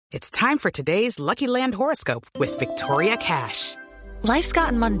It's time for today's Lucky Land horoscope with Victoria Cash. Life's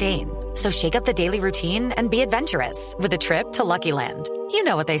gotten mundane, so shake up the daily routine and be adventurous with a trip to Lucky Land. You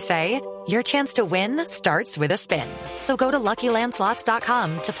know what they say, your chance to win starts with a spin. So go to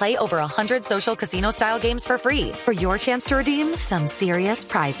LuckyLandSlots.com to play over 100 social casino-style games for free for your chance to redeem some serious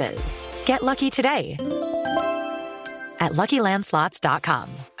prizes. Get lucky today at LuckyLandSlots.com.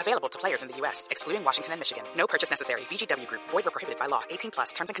 Available to players in the U.S., excluding Washington and Michigan. No purchase necessary. VGW Group. Void or prohibited by law. 18+.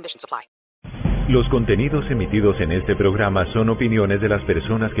 Terms and conditions apply. Los contenidos emitidos en este programa son opiniones de las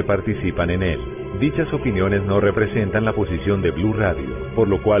personas que participan en él. Dichas opiniones no representan la posición de Blu Radio, por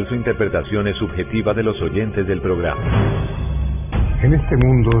lo cual su interpretación es subjetiva de los oyentes del programa. En este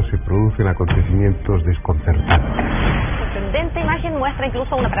mundo se producen acontecimientos desconcertantes. La sorprendente imagen muestra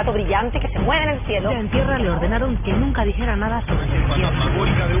incluso un aparato brillante que se mueve en el cielo. En tierra le ordenaron que nunca dijera nada sobre el cielo.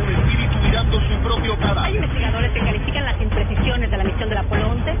 Fantasmagórica de un espíritu mirando su propio cadáver. Hay investigadores que califican las imprecisiones de la misión del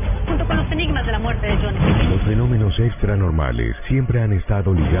Apolo 11 junto con los enigmas de la muerte de John F. Los fenómenos extranormales siempre han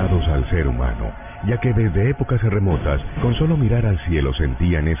estado ligados al ser humano, ya que desde épocas remotas, con solo mirar al cielo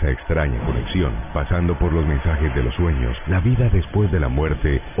sentían esa extraña conexión, pasando por los mensajes de los sueños, la vida después de la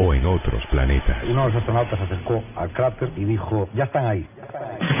muerte o en otros planetas. Uno de los astronautas se acercó al cráter y dijo, ya están ahí.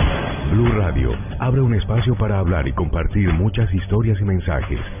 Blu Radio abre un espacio para hablar y compartir muchas historias y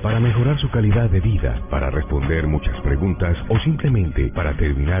mensajes, para mejorar su calidad de vida, para responder muchas preguntas o simplemente para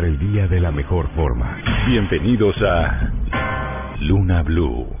terminar el día de la mejor forma. Bienvenidos a Luna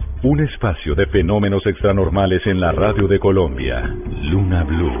Blu, un espacio de fenómenos extranormales en la radio de Colombia. Luna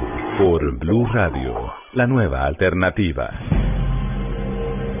Blu, por Blu Radio, la nueva alternativa.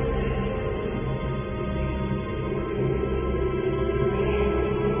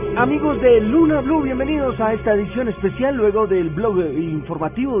 Amigos de Luna Blu, bienvenidos a esta edición especial. Luego del blog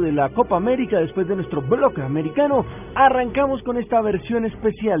informativo de la Copa América, después de nuestro blog americano, arrancamos con esta versión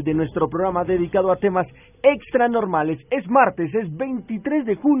especial de nuestro programa dedicado a temas extranormales. Es martes, es 23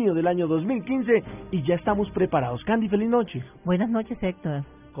 de junio del año 2015 y ya estamos preparados. Candy, feliz noche. Buenas noches, Héctor.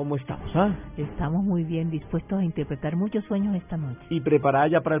 ¿Cómo estamos? ¿Ah? Estamos muy bien, dispuestos a interpretar muchos sueños esta noche. Y preparada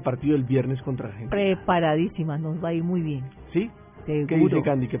ya para el partido del viernes contra Argentina. Preparadísima, nos va a ir muy bien. ¿Sí? Seguro. ¿Qué dice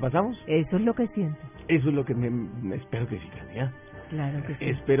Candy? ¿Qué pasamos? Eso es lo que siento. Eso es lo que me espero que sí, Candy, ¿eh? Claro que sí.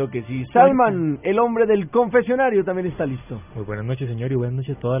 Espero que sí. Salman, el hombre del confesionario, también está listo. Muy buenas noches, señor, y buenas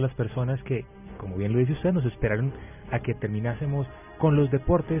noches a todas las personas que, como bien lo dice usted, nos esperaron a que terminásemos con los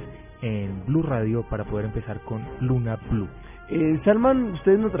deportes en Blu Radio para poder empezar con Luna Blu. Salman,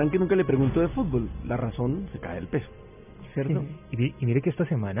 ustedes notarán que nunca le pregunto de fútbol. La razón, se cae el peso, ¿cierto? Sí. Y mire que esta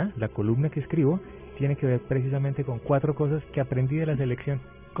semana, la columna que escribo tiene que ver precisamente con 4 cosas que aprendí de la selección.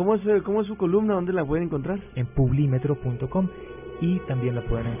 ¿Cómo es su columna? ¿Dónde la pueden encontrar? En publimetro.com, y también la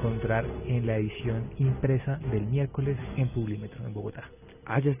pueden encontrar en la edición impresa del miércoles en Publimetro, en Bogotá.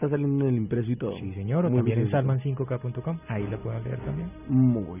 Ah, ya está saliendo en el impreso y todo. Sí, señor, o muy también bien, en salman5k.com, ahí la pueden leer también.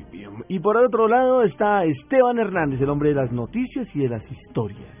 Muy bien. Y por otro lado está Esteban Hernández, el hombre de las noticias y de las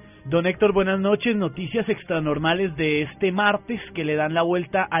historias. Don Héctor, buenas noches. Noticias extranormales de este martes que le dan la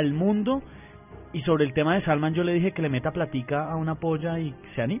vuelta al mundo. Y sobre el tema de Salman, yo le dije que le meta platica a una polla y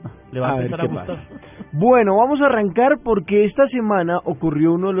se anima. Le va a empezar a gustar. Bueno, vamos a arrancar porque esta semana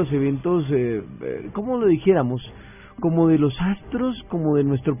ocurrió uno de los eventos, ¿cómo lo dijéramos? Como de los astros, como de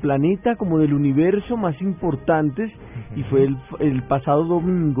nuestro planeta, como del universo más importantes. Y fue el pasado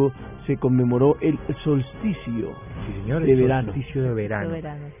domingo, se conmemoró el solsticio, sí, señor, de el verano. Solsticio de verano.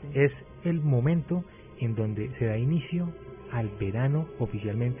 Sí. Es el momento en donde se da inicio al verano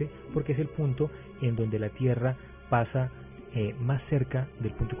oficialmente, porque es el punto en donde la Tierra pasa más cerca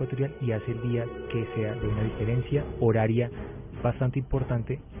del punto ecuatorial y hace el día que sea de una diferencia horaria bastante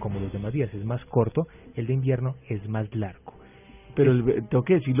importante como los demás días. Es más corto, el de invierno es más largo. Pero tengo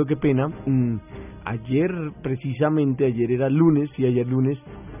que decirlo, qué pena, ayer era lunes, y ayer lunes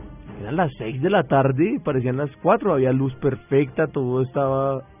eran las 6 de la tarde, parecían las 4, había luz perfecta, todo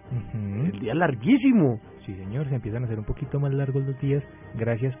estaba el día larguísimo. Sí, señor, se empiezan a hacer un poquito más largos los días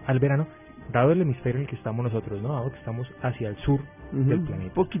gracias al verano, dado el hemisferio en el que estamos nosotros, ¿no? Dado que estamos hacia el sur del planeta. Un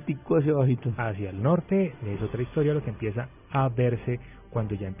poquitico hacia abajito. Hacia el norte es otra historia, lo que empieza a verse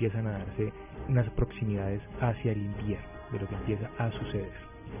cuando ya empiezan a darse unas proximidades hacia el invierno, de lo que empieza a suceder.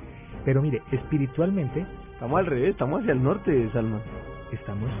 Pero mire, espiritualmente... Estamos al revés, estamos hacia el norte, Salma.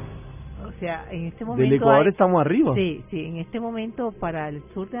 Estamos... O sea, en este momento... Del Ecuador estamos arriba. Sí, en este momento para el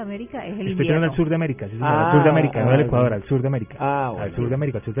sur de América es el invierno. invierno. Al sur de América, sí, al sur de América, no del Ecuador, al sur de América. Bueno. Al sur de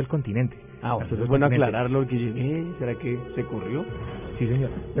América, al sur del continente. Bueno, es bueno aclararlo, que ¿será que se corrió? Sí, señor.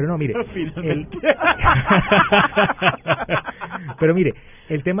 Pero no, mire... Finalmente. Pero mire,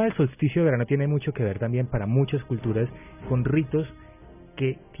 el tema del solsticio de verano tiene mucho que ver también para muchas culturas con ritos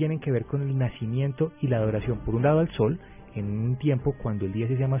que tienen que ver con el nacimiento y la adoración, por un lado al sol, en un tiempo cuando el día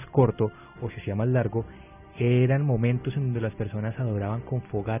se hacía más corto o se hacía más largo, eran momentos en donde las personas adoraban con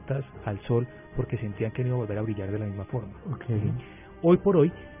fogatas al sol porque sentían que no iba a volver a brillar de la misma forma. Hoy por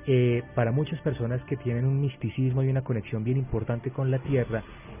hoy, para muchas personas que tienen un misticismo y una conexión bien importante con la Tierra,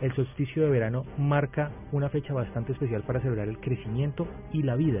 el solsticio de verano marca una fecha bastante especial para celebrar el crecimiento y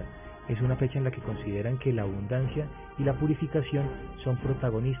la vida. Es una fecha en la que consideran que la abundancia y la purificación son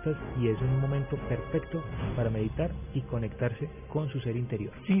protagonistas y es un momento perfecto para meditar y conectarse con su ser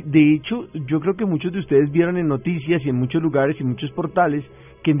interior. Sí, de hecho, yo creo que muchos de ustedes vieron en noticias y en muchos lugares y muchos portales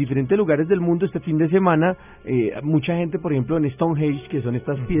que en diferentes lugares del mundo este fin de semana, mucha gente, por ejemplo, en Stonehenge, que son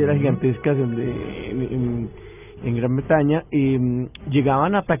estas piedras gigantescas en Gran Bretaña,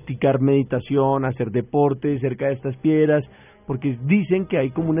 llegaban a practicar meditación, a hacer deporte cerca de estas piedras, porque dicen que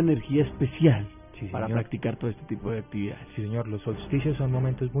hay como una energía especial para practicar todo este tipo de actividades. Sí, señor, los solsticios son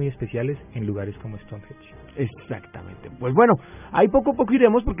momentos muy especiales en lugares como Stonehenge. Exactamente. Pues bueno, ahí poco a poco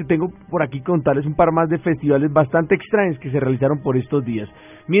iremos porque tengo por aquí contarles un par más de festivales bastante extraños que se realizaron por estos días.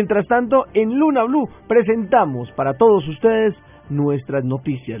 Mientras tanto, en Luna Blu presentamos para todos ustedes nuestras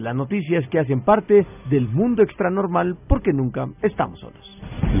noticias, las noticias que hacen parte del mundo extranormal porque nunca estamos solos.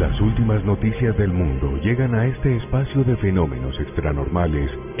 Las últimas noticias del mundo llegan a este espacio de fenómenos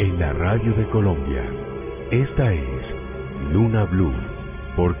extranormales en la radio de Colombia. Esta es Luna Blu,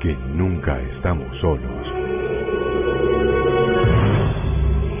 porque nunca estamos solos.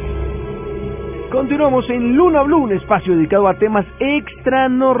 Continuamos en Luna Blu, un espacio dedicado a temas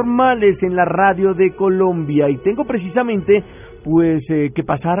extranormales en la radio de Colombia. Y tengo precisamente que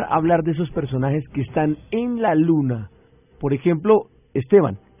pasar a hablar de esos personajes que están en la luna. Por ejemplo,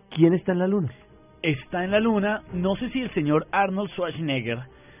 Esteban, ¿quién está en la luna? Está en la luna, no sé si el señor Arnold Schwarzenegger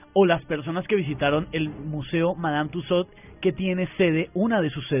o las personas que visitaron el museo Madame Tussauds, que tiene una de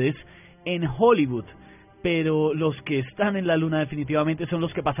sus sedes en Hollywood. Pero los que están en la luna definitivamente son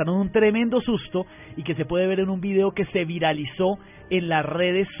los que pasaron un tremendo susto y que se puede ver en un video que se viralizó en las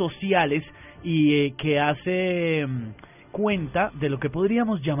redes sociales y que hace cuenta de lo que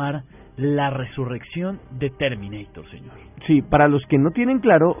podríamos llamar la resurrección de Terminator, señor. Sí, para los que no tienen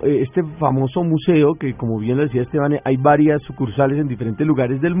claro, este famoso museo, que como bien lo decía Esteban, hay varias sucursales en diferentes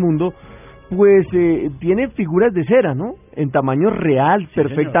lugares del mundo, pues tiene figuras de cera, ¿no? En tamaño real, sí,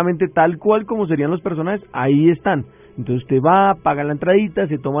 perfectamente señor, tal cual como serían los personajes, ahí están. Entonces usted va, paga la entradita,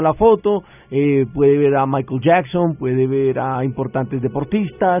 se toma la foto, puede ver a Michael Jackson, puede ver a importantes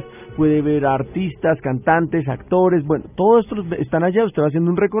deportistas, puede ver a artistas, cantantes, actores, bueno, todos estos están allá, usted va haciendo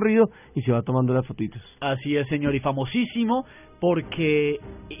un recorrido y se va tomando las fotitos. Así es, señor, y famosísimo porque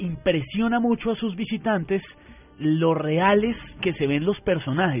impresiona mucho a sus visitantes lo reales que se ven los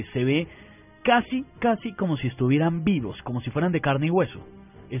personajes, se ve casi como si estuvieran vivos, como si fueran de carne y hueso.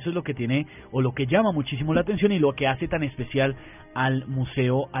 Eso es lo que tiene, o lo que llama muchísimo la atención y lo que hace tan especial al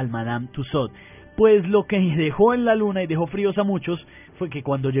museo, al Madame Tussauds. Pues lo que dejó en la luna y dejó fríos a muchos fue que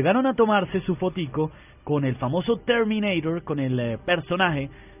cuando llegaron a tomarse su fotico con el famoso Terminator, con el personaje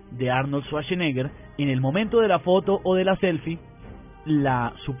de Arnold Schwarzenegger, en el momento de la foto o de la selfie,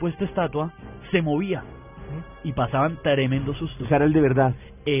 la supuesta estatua se movía y pasaban tremendos sustos. O sea, era el de verdad.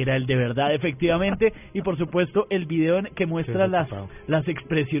 Era el de verdad, efectivamente, y por supuesto el video que muestra las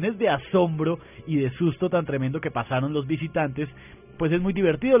expresiones de asombro y de susto tan tremendo que pasaron los visitantes, pues es muy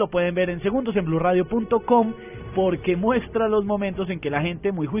divertido, lo pueden ver en segundos en blurradio.com, porque muestra los momentos en que la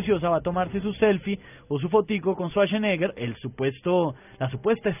gente muy juiciosa va a tomarse su selfie o su fotico con Schwarzenegger, la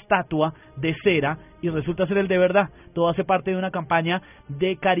supuesta estatua de cera, y resulta ser el de verdad. Todo hace parte de una campaña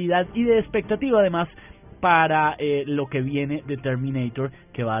de caridad y de expectativa, además, para lo que viene de Terminator,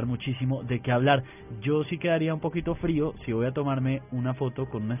 que va a dar muchísimo de qué hablar. Yo sí quedaría un poquito frío si voy a tomarme una foto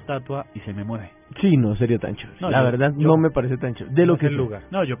con una estatua y se me mueve. Sí, no sería tan chévere. No, la verdad no me parece tan chévere. De lo que es el lugar.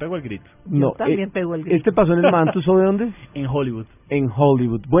 No, yo pego el grito. Yo también pego el grito. ¿Este pasó en el Madame Tussauds de dónde? En Hollywood. En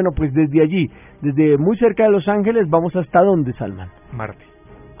Hollywood. Bueno, pues desde allí, desde muy cerca de Los Ángeles, vamos hasta ¿dónde, Salman? Marte.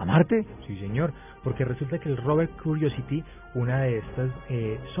 ¿A Marte? Sí, señor, porque resulta que el rover Curiosity, una de estas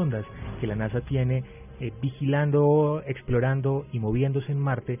sondas que la NASA tiene vigilando, explorando y moviéndose en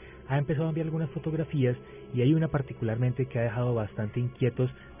Marte, ha empezado a enviar algunas fotografías, y hay una particularmente que ha dejado bastante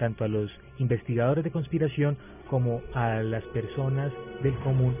inquietos tanto a los investigadores de conspiración como a las personas del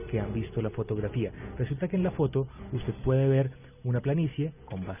común que han visto la fotografía. Resulta que en la foto usted puede ver una planicie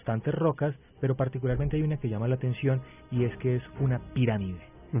con bastantes rocas, pero particularmente hay una que llama la atención, y es que es una pirámide.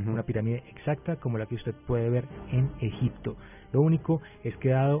 Una pirámide exacta como la que usted puede ver en Egipto. Lo único es que,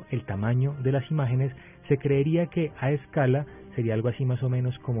 dado el tamaño de las imágenes, se creería que a escala sería algo así más o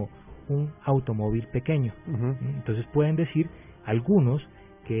menos como un automóvil pequeño. Entonces pueden decir algunos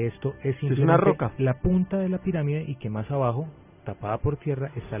que esto es simplemente una roca, la punta de la pirámide y que más abajo, tapada por tierra,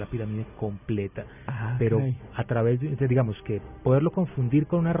 está la pirámide completa. Pero a través de, digamos que poderlo confundir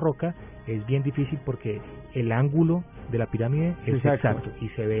con una roca es bien difícil porque el ángulo de la pirámide es exacto y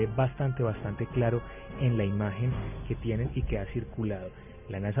se ve bastante claro en la imagen que tienen y que ha circulado.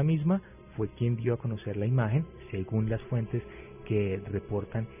 La NASA misma fue quien dio a conocer la imagen, según las fuentes que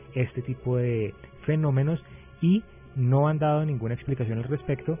reportan este tipo de fenómenos, y no han dado ninguna explicación al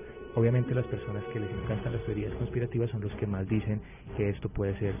respecto. Obviamente las personas que les encantan las teorías conspirativas son los que más dicen que esto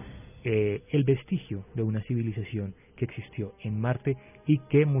puede ser el vestigio de una civilización que existió en Marte y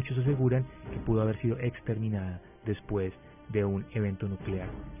que muchos aseguran que pudo haber sido exterminada después de un evento nuclear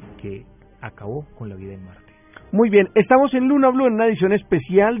que acabó con la vida en Marte. Muy bien, estamos en Luna Blu en una edición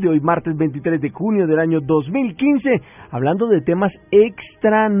especial de hoy martes 23 de junio del año 2015, hablando de temas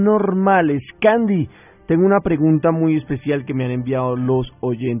extranormales. Candy, tengo una pregunta muy especial que me han enviado los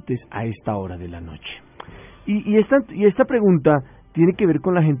oyentes a esta hora de la noche. Y esta pregunta tiene que ver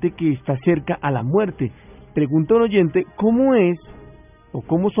con la gente que está cerca a la muerte. Pregunta un oyente, ¿cómo es o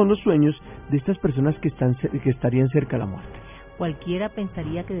cómo son los sueños de estas personas que estarían cerca a la muerte? Cualquiera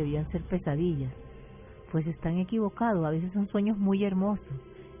pensaría que debían ser pesadillas, pues están equivocados. A veces son sueños muy hermosos.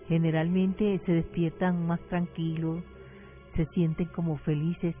 Generalmente se despiertan más tranquilos, se sienten como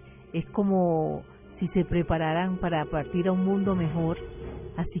felices. Es como si se prepararan para partir a un mundo mejor.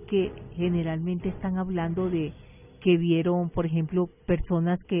 Así que generalmente están hablando de que vieron, por ejemplo,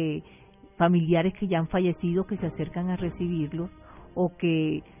 familiares que ya han fallecido, que se acercan a recibirlos, o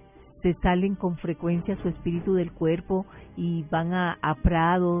que se salen con frecuencia su espíritu del cuerpo y van a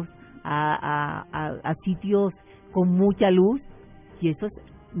prados, a sitios con mucha luz, y eso es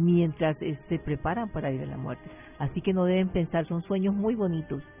mientras se preparan para ir a la muerte. Así que no deben pensar, son sueños muy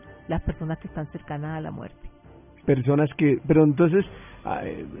bonitos las personas que están cercanas a la muerte. Pero entonces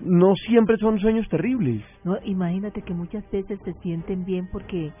no siempre son sueños terribles. No, imagínate que muchas veces se sienten bien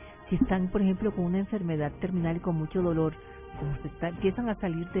porque si están, por ejemplo, con una enfermedad terminal y con mucho dolor, como empiezan a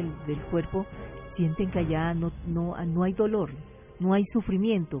salir del cuerpo, sienten que allá no hay dolor, no hay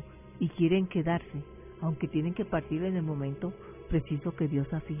sufrimiento y quieren quedarse, aunque tienen que partir en el momento preciso que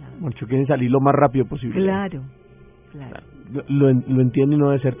Dios ha fijado. Muchos quieren salir lo más rápido posible. Claro. Lo entiendo y no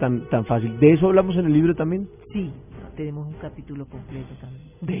debe ser tan fácil. ¿De eso hablamos en el libro también? Sí, tenemos un capítulo completo también.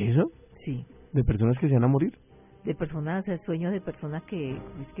 ¿De eso? Sí. ¿De personas que se van a morir? De personas, sueños de personas que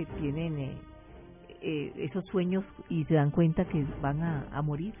tienen esos sueños y se dan cuenta que van a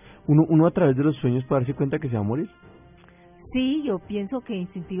morir. ¿Uno a través de los sueños puede darse cuenta que se va a morir? Sí, yo pienso que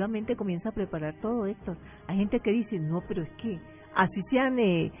instintivamente comienza a preparar todo esto. Hay gente que dice, no, pero es que así sean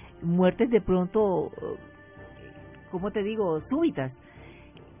muertes de pronto, ¿cómo te digo?, súbitas,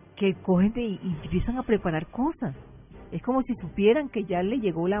 que cogen y empiezan a preparar cosas. Es como si supieran que ya le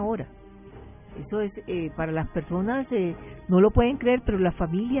llegó la hora. Eso es, para las personas no lo pueden creer, pero la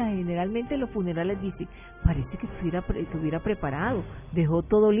familia generalmente en los funerales dice, parece que estuviera preparado, dejó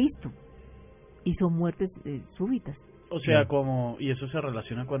todo listo. Y son muertes súbitas. O sea, y eso se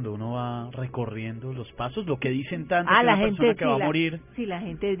relaciona cuando uno va recorriendo los pasos, lo que dicen tanto que la persona gente que va a morir. Sí, la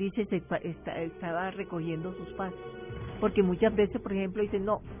gente dice estaba recogiendo sus pasos, porque muchas veces, por ejemplo, dicen,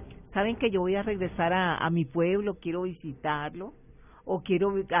 no, saben que yo voy a regresar a mi pueblo, quiero visitarlo, o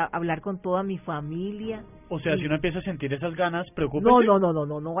quiero hablar con toda mi familia. O sea, si uno empieza a sentir esas ganas, preocúpese.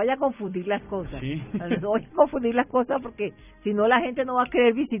 No vaya a confundir las cosas. ¿Sí? No vaya a confundir las cosas porque si no la gente no va a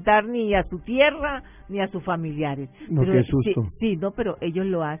querer visitar ni a su tierra ni a sus familiares. No, pero, qué susto. Sí, pero ellos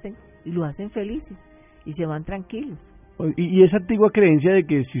lo hacen y lo hacen felices y se van tranquilos. Y esa antigua creencia de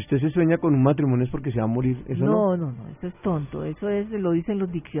que si usted se sueña con un matrimonio es porque se va a morir, ¿eso no? No, eso es tonto, eso lo dicen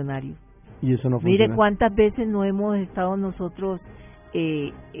los diccionarios. Y eso no funciona. Mire cuántas veces no hemos estado nosotros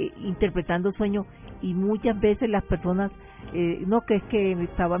interpretando sueños y muchas veces las personas no, que es que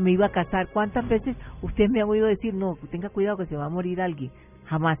me iba a casar. ¿Cuántas veces usted me ha oído decir, no, tenga cuidado que se va a morir alguien?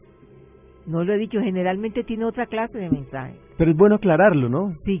 Jamás. No lo he dicho, generalmente tiene otra clase de mensaje. Pero es bueno aclararlo,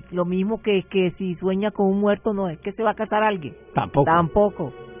 ¿no? Sí, lo mismo que si sueña con un muerto, no es que se va a casar alguien.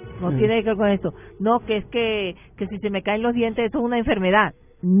 Tampoco. No tiene que ver con eso. No, que es que si se me caen los dientes, eso es una enfermedad.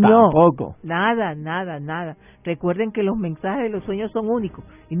 Tampoco. Nada. Recuerden que los mensajes de los sueños son únicos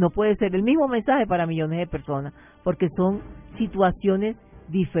y no puede ser el mismo mensaje para millones de personas, porque son situaciones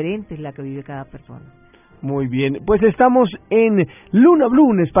diferentes la que vive cada persona. Muy bien, pues estamos en Luna Blu,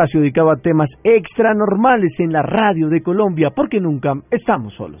 un espacio dedicado a temas extranormales en la radio de Colombia, porque nunca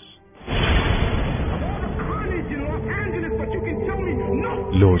estamos solos.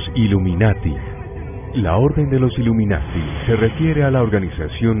 Los Illuminati. La Orden de los Illuminati se refiere a la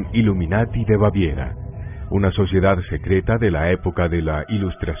organización Illuminati de Baviera, una sociedad secreta de la época de la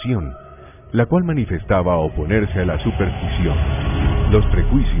Ilustración, la cual manifestaba oponerse a la superstición, los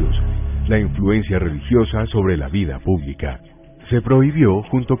prejuicios, la influencia religiosa sobre la vida pública. Se prohibió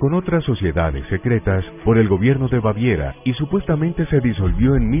junto con otras sociedades secretas por el gobierno de Baviera y supuestamente se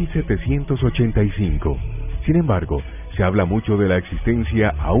disolvió en 1785. Sin embargo, se habla mucho de la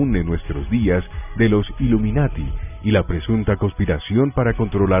existencia aún en nuestros días de los Illuminati y la presunta conspiración para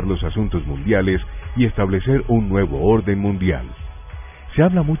controlar los asuntos mundiales y establecer un nuevo orden mundial. Se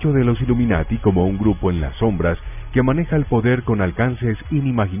habla mucho de los Illuminati como un grupo en las sombras que maneja el poder con alcances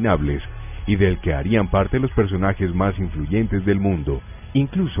inimaginables y del que harían parte los personajes más influyentes del mundo,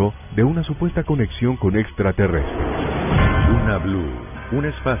 incluso de una supuesta conexión con extraterrestres. Luna Blu, un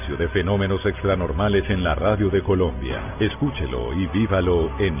espacio de fenómenos extranormales en la radio de Colombia. Escúchelo y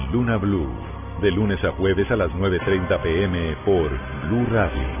vívalo en Luna Blu, de lunes a jueves a las 9:30 p.m. por Blu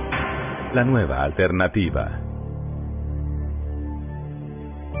Radio, la nueva alternativa.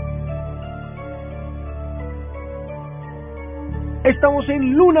 Estamos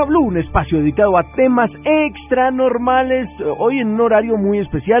en Luna Blu, un espacio dedicado a temas extranormales, hoy en un horario muy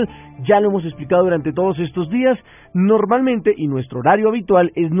especial, ya lo hemos explicado durante todos estos días, normalmente, y nuestro horario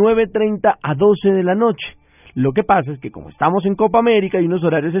habitual es 9:30 a 12 de la noche. Lo que pasa es que como estamos en Copa América y unos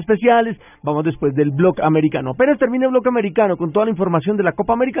horarios especiales, vamos después del bloque americano. Apenas termine el bloque americano con toda la información de la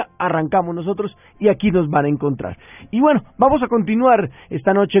Copa América, arrancamos nosotros y aquí nos van a encontrar. Y bueno, vamos a continuar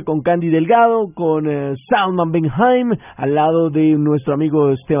esta noche con Candy Delgado, con Salman Benheim, al lado de nuestro amigo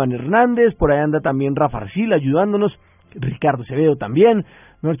Esteban Hernández, por ahí anda también Rafa Arcila ayudándonos, Ricardo Acevedo también.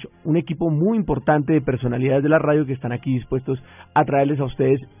 Un equipo muy importante de personalidades de la radio que están aquí dispuestos a traerles a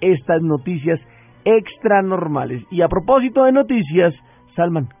ustedes estas noticias extranormales. Y a propósito de noticias,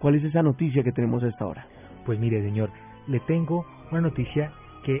 Salman, ¿cuál es esa noticia que tenemos a esta hora? Pues mire, señor, le tengo una noticia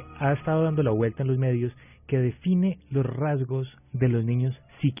que ha estado dando la vuelta en los medios, que define los rasgos de los niños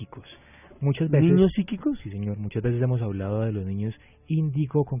psíquicos. Muchas veces, ¿niños psíquicos? Sí, señor, muchas veces hemos hablado de los niños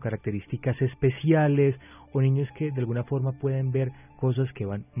índigo con características especiales o niños que de alguna forma pueden ver cosas que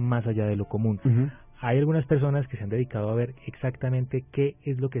van más allá de lo común. Hay algunas personas que se han dedicado a ver exactamente qué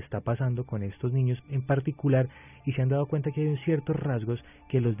es lo que está pasando con estos niños en particular y se han dado cuenta que hay ciertos rasgos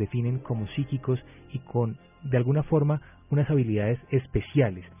que los definen como psíquicos y con, de alguna forma, unas habilidades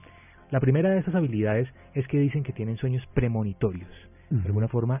especiales. La primera de esas habilidades es que dicen que tienen sueños premonitorios. De alguna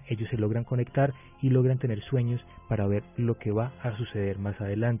forma ellos se logran conectar y logran tener sueños para ver lo que va a suceder más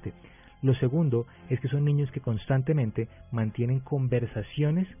adelante. Lo segundo es que son niños que constantemente mantienen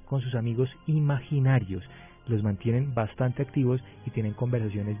conversaciones con sus amigos imaginarios, los mantienen bastante activos y tienen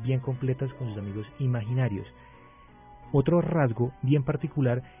conversaciones bien completas con sus amigos imaginarios. Otro rasgo bien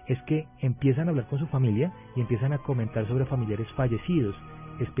particular es que empiezan a hablar con su familia y empiezan a comentar sobre familiares fallecidos,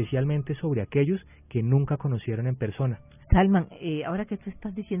 especialmente sobre aquellos que nunca conocieron en persona. Salman, ahora que tú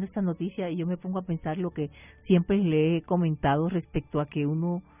estás diciendo esta noticia, yo me pongo a pensar lo que siempre le he comentado respecto a que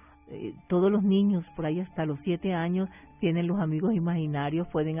todos los niños, por ahí hasta los 7 años, tienen los amigos imaginarios,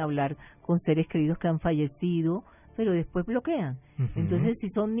 pueden hablar con seres queridos que han fallecido, pero después bloquean. Entonces, si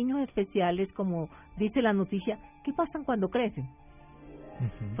son niños especiales, como dice la noticia, ¿qué pasan cuando crecen?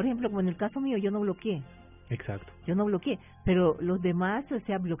 Por ejemplo, como en el caso mío, yo no bloqueé. Exacto. Yo no bloqueé, pero los demás,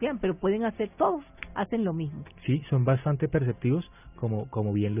 bloquean, pero pueden hacer todos, hacen lo mismo. Sí, son bastante perceptivos,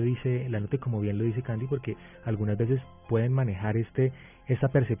 como bien lo dice la nota y como bien lo dice Candy, porque algunas veces pueden manejar esta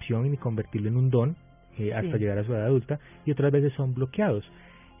percepción y convertirlo en un don hasta llegar a su edad adulta, y otras veces son bloqueados.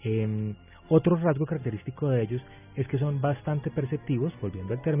 Otro rasgo característico de ellos es que son bastante perceptivos,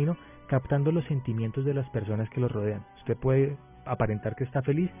 volviendo al término, captando los sentimientos de las personas que los rodean. Usted puede aparentar que está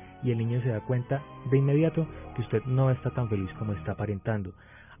feliz y el niño se da cuenta de inmediato que usted no está tan feliz como está aparentando.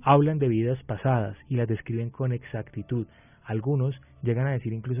 Hablan de vidas pasadas y las describen con exactitud. Algunos llegan a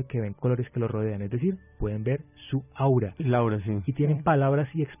decir incluso que ven colores que los rodean, es decir, pueden ver su aura. El aura, sí. Y tienen palabras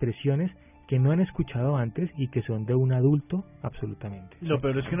y expresiones que no han escuchado antes y que son de un adulto absolutamente. Lo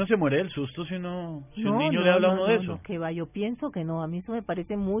peor es que uno se muere del susto si un niño le habla a uno de eso. Que va, yo pienso que no, a mí eso me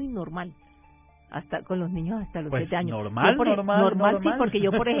parece muy normal. Hasta con los niños hasta los 7 años. Normal, sí, porque yo,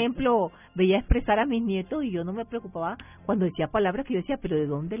 por ejemplo, veía expresar a mis nietos y yo no me preocupaba cuando decía palabras que yo decía, pero ¿de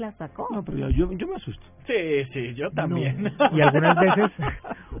dónde las sacó? No, pero yo me asusto. Sí, yo también. No. Y algunas veces,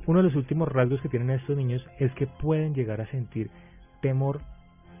 uno de los últimos rasgos que tienen estos niños es que pueden llegar a sentir temor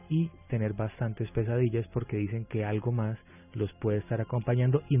y tener bastantes pesadillas porque dicen que algo más los puede estar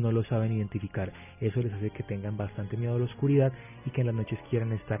acompañando y no lo saben identificar. Eso les hace que tengan bastante miedo a la oscuridad y que en las noches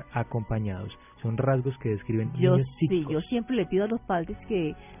quieran estar acompañados. Son rasgos que describen niños psíquicos. Sí, yo siempre le pido a los padres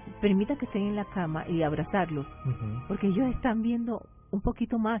que permitan que estén en la cama y abrazarlos, porque ellos están viendo un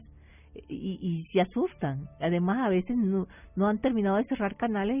poquito más. y se asustan. Además, a veces no han terminado de cerrar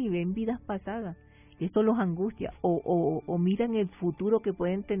canales y ven vidas pasadas. Esto los angustia, o miran el futuro que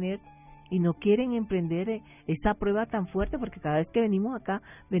pueden tener y no quieren emprender esta prueba tan fuerte, porque cada vez que venimos acá,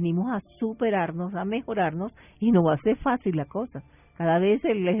 venimos a superarnos, a mejorarnos, y no va a ser fácil la cosa. Cada vez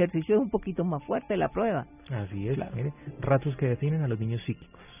el ejercicio es un poquito más fuerte, la prueba. Así es, Claro. mire, ratos que definen a los niños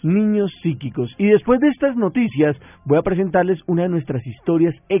psíquicos. Niños psíquicos. Y después de estas noticias, voy a presentarles una de nuestras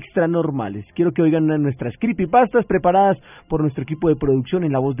historias extranormales. Quiero que oigan una de nuestras creepypastas preparadas por nuestro equipo de producción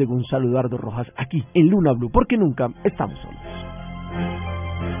en la voz de Gonzalo Eduardo Rojas, aquí en Luna Blu, porque nunca estamos solos.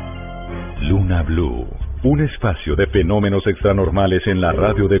 Luna Blu, un espacio de fenómenos extranormales en la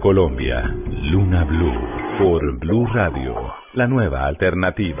radio de Colombia. Luna Blu, por Blu Radio, la nueva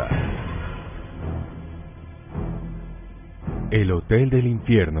alternativa. El Hotel del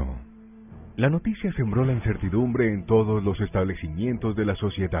Infierno. La noticia sembró la incertidumbre en todos los establecimientos de la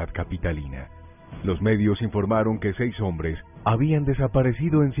sociedad capitalina. Los medios informaron que 6 hombres habían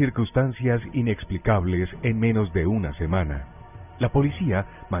desaparecido en circunstancias inexplicables en menos de una semana. La policía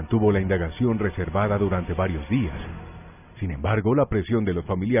mantuvo la indagación reservada durante varios días. Sin embargo, la presión de los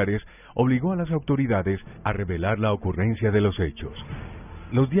familiares obligó a las autoridades a revelar la ocurrencia de los hechos.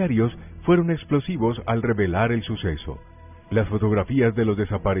 Los diarios fueron explosivos al revelar el suceso. Las fotografías de los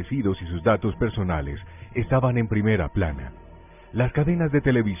desaparecidos y sus datos personales estaban en primera plana. Las cadenas de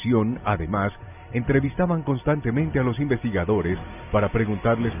televisión, además, entrevistaban constantemente a los investigadores para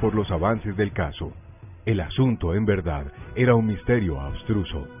preguntarles por los avances del caso. El asunto, en verdad, era un misterio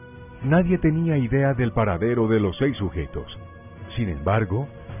abstruso. Nadie tenía idea del paradero de los 6 sujetos. Sin embargo,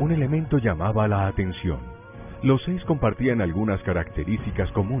 un elemento llamaba la atención. Los 6 compartían algunas características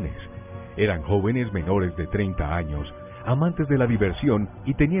comunes. Eran jóvenes menores de 30 años, amantes de la diversión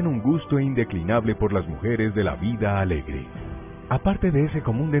y tenían un gusto indeclinable por las mujeres de la vida alegre. Aparte de ese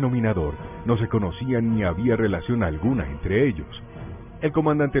común denominador, no se conocían ni había relación alguna entre ellos. El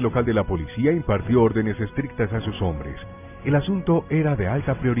comandante local de la policía impartió órdenes estrictas a sus hombres. El asunto era de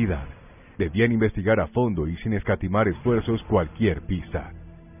alta prioridad. Debían investigar a fondo y sin escatimar esfuerzos cualquier pista.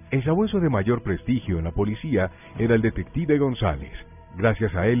 El sabueso de mayor prestigio en la policía era el detective González.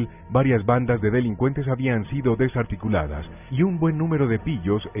 Gracias a él, varias bandas de delincuentes habían sido desarticuladas y un buen número de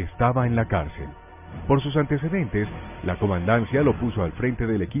pillos estaba en la cárcel. Por sus antecedentes, la comandancia lo puso al frente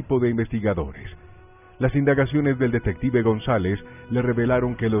del equipo de investigadores. Las indagaciones del detective González le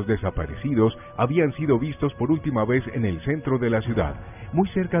revelaron que los desaparecidos habían sido vistos por última vez en el centro de la ciudad, muy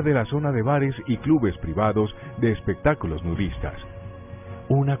cerca de la zona de bares y clubes privados de espectáculos nudistas.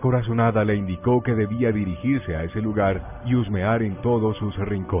 Una corazonada le indicó que debía dirigirse a ese lugar y husmear en todos sus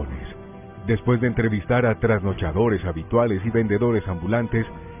rincones. Después de entrevistar a trasnochadores habituales y vendedores ambulantes,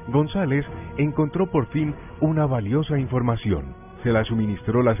 González encontró por fin una valiosa información. Se la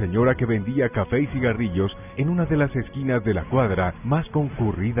suministró la señora que vendía café y cigarrillos en una de las esquinas de la cuadra más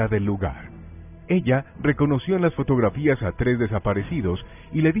concurrida del lugar. Ella reconoció en las fotografías a 3 desaparecidos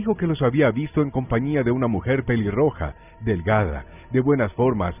y le dijo que los había visto en compañía de una mujer pelirroja, delgada, de buenas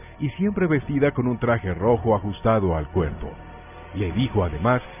formas y siempre vestida con un traje rojo ajustado al cuerpo. Le dijo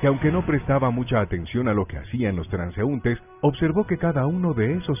además que aunque no prestaba mucha atención a lo que hacían los transeúntes, observó que cada uno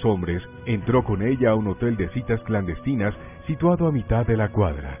de esos hombres entró con ella a un hotel de citas clandestinas situado a mitad de la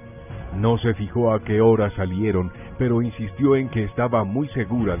cuadra. No se fijó a qué hora salieron, pero insistió en que estaba muy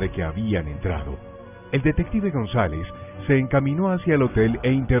segura de que habían entrado. El detective González se encaminó hacia el hotel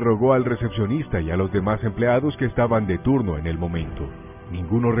e interrogó al recepcionista y a los demás empleados que estaban de turno en el momento.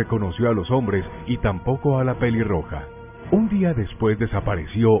 Ninguno reconoció a los hombres y tampoco a la pelirroja. Un día después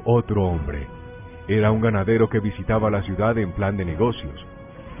desapareció otro hombre. Era un ganadero que visitaba la ciudad en plan de negocios.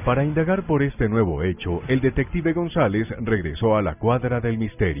 Para indagar por este nuevo hecho, el detective González regresó a la cuadra del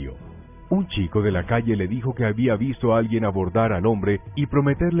misterio. Un chico de la calle le dijo que había visto a alguien abordar al hombre y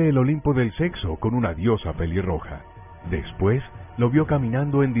prometerle el Olimpo del sexo con una diosa pelirroja. Después, lo vio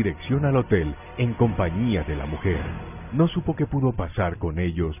caminando en dirección al hotel en compañía de la mujer. No supo qué pudo pasar con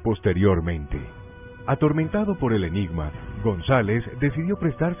ellos posteriormente. Atormentado por el enigma, González decidió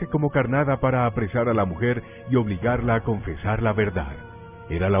prestarse como carnada para apresar a la mujer y obligarla a confesar la verdad.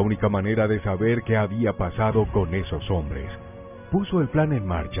 Era la única manera de saber qué había pasado con esos hombres. Puso el plan en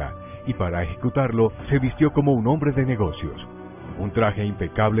marcha y para ejecutarlo se vistió como un hombre de negocios. Un traje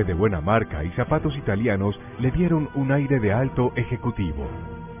impecable de buena marca y zapatos italianos le dieron un aire de alto ejecutivo.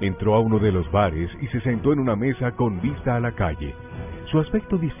 Entró a uno de los bares y se sentó en una mesa con vista a la calle. Su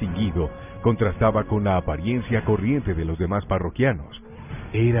aspecto distinguido contrastaba con la apariencia corriente de los demás parroquianos.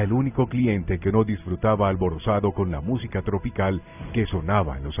 Era el único cliente que no disfrutaba alborozado con la música tropical que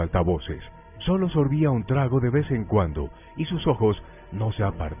sonaba en los altavoces. Solo sorbía un trago de vez en cuando y sus ojos no se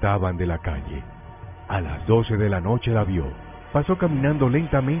apartaban de la calle. A las 12 de la noche la vio. Pasó caminando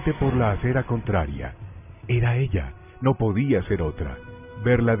lentamente por la acera contraria. Era ella, no podía ser otra.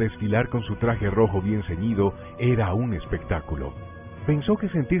 Verla desfilar con su traje rojo bien ceñido era un espectáculo. Pensó que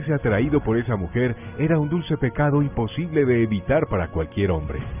sentirse atraído por esa mujer era un dulce pecado imposible de evitar para cualquier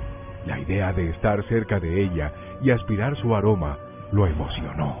hombre. La idea de estar cerca de ella y aspirar su aroma lo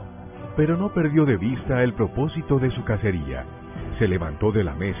emocionó. Pero no perdió de vista el propósito de su cacería. Se levantó de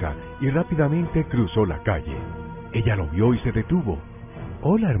la mesa y rápidamente cruzó la calle. Ella lo vio y se detuvo.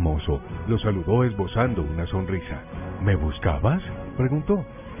 «Hola, hermoso», lo saludó esbozando una sonrisa. «¿Me buscabas?», preguntó.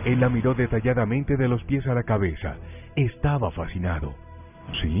 Él la miró detalladamente de los pies a la cabeza. Estaba fascinado.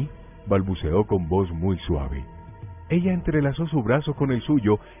 «¿Sí?», balbuceó con voz muy suave. Ella entrelazó su brazo con el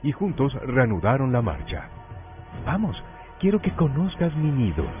suyo y juntos reanudaron la marcha. «Vamos, quiero que conozcas mi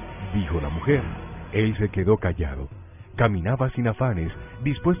nido», dijo la mujer. Él se quedó callado. Caminaba sin afanes,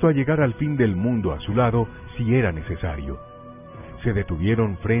 dispuesto a llegar al fin del mundo a su lado si era necesario. Se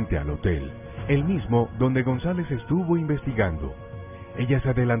detuvieron frente al hotel, el mismo donde González estuvo investigando. Ella se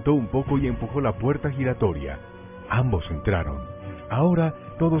adelantó un poco y empujó la puerta giratoria. Ambos entraron. Ahora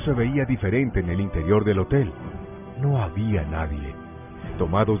todo se veía diferente en el interior del hotel. No había nadie.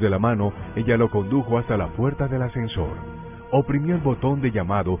 Tomados de la mano, ella lo condujo hasta la puerta del ascensor. Oprimió el botón de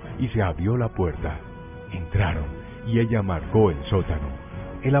llamado y se abrió la puerta. Entraron y ella marcó el sótano.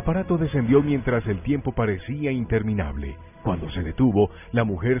 El aparato descendió mientras el tiempo parecía interminable. Cuando se detuvo, la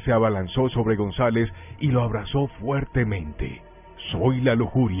mujer se abalanzó sobre González y lo abrazó fuertemente. «Soy la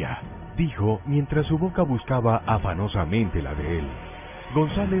lujuria», dijo mientras su boca buscaba afanosamente la de él.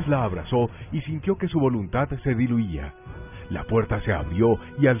 González la abrazó y sintió que su voluntad se diluía. La puerta se abrió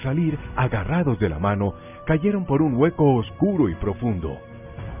y al salir, agarrados de la mano, cayeron por un hueco oscuro y profundo.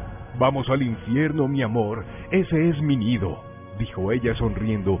 «Vamos al infierno, mi amor, ese es mi nido», dijo ella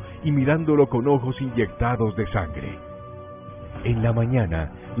sonriendo y mirándolo con ojos inyectados de sangre. En la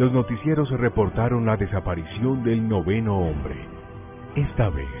mañana, los noticieros reportaron la desaparición del 9º hombre. Esta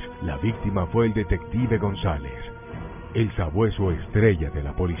vez, la víctima fue el detective González, el sabueso estrella de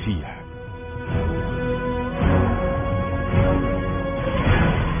la policía.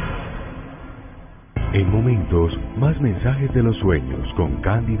 En momentos, más mensajes de los sueños con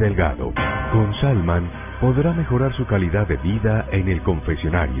Candy Delgado. Con Salman podrá mejorar su calidad de vida en el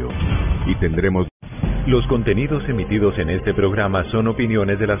confesionario. Y tendremos... Los contenidos emitidos en este programa son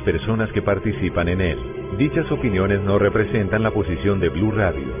opiniones de las personas que participan en él. Dichas opiniones no representan la posición de Blu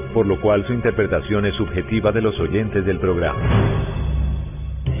Radio, por lo cual su interpretación es subjetiva de los oyentes del programa.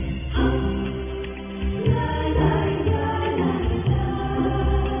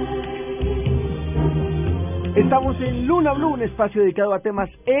 Estamos en Luna Blu, un espacio dedicado a temas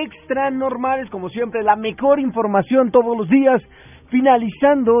extranormales, como siempre, la mejor información todos los días.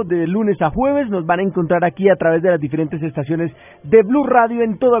 Finalizando de lunes a jueves, nos van a encontrar aquí a través de las diferentes estaciones de Blu Radio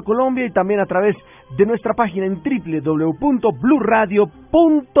en toda Colombia y también a través de nuestra página en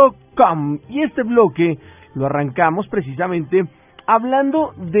www.bluradio.com. Y este bloque lo arrancamos precisamente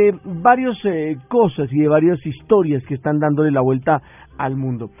hablando de varias cosas y de varias historias que están dándole la vuelta al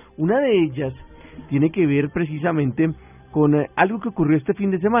mundo. Una de ellas tiene que ver precisamente con algo que ocurrió este fin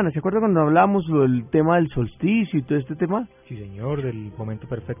de semana. ¿Se acuerda cuando hablábamos del tema del solsticio y todo este tema? Sí, señor, del momento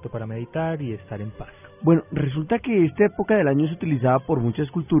perfecto para meditar y estar en paz. Bueno, resulta que esta época del año es utilizada por muchas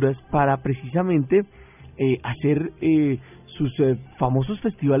culturas para precisamente hacer sus famosos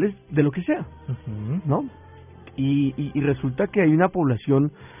festivales de lo que sea, ¿no? Y resulta que hay una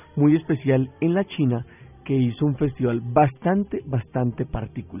población muy especial en la China que hizo un festival bastante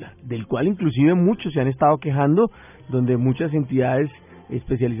particular, del cual inclusive muchos se han estado quejando, donde muchas entidades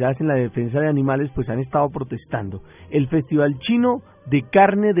especializadas en la defensa de animales pues han estado protestando. El Festival Chino de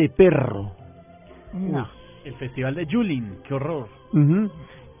Carne de Perro. No. El Festival de Yulin, qué horror.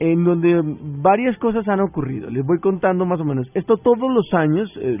 En donde varias cosas han ocurrido. Les voy contando más o menos. Esto todos los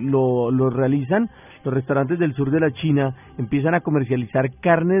años lo realizan. Los restaurantes del sur de la China empiezan a comercializar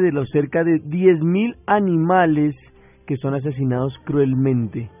carne de los cerca de 10.000 animales que son asesinados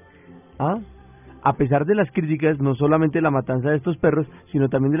cruelmente. A pesar de las críticas, no solamente la matanza de estos perros, sino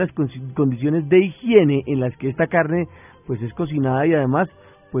también de las condiciones de higiene en las que esta carne pues es cocinada y además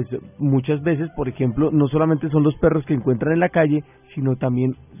pues muchas veces, por ejemplo, no solamente son los perros que encuentran en la calle, sino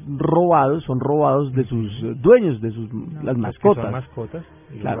también son robados de sus dueños, de las mascotas. Son mascotas.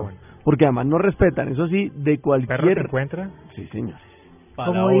 Claro, porque además no respetan, eso sí, de cualquier... ¿Perro que encuentra? Sí, señores.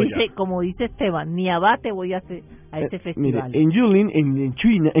 Como dice Esteban, ni abate voy a hacer a este festival. Mire, en Yulin,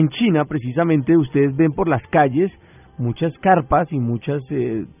 en China precisamente, ustedes ven por las calles muchas carpas y muchas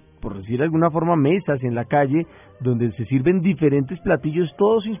por decir de alguna forma, mesas en la calle donde se sirven diferentes platillos,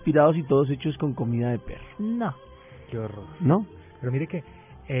 todos inspirados y todos hechos con comida de perro. No. Qué horror. ¿No? Pero mire que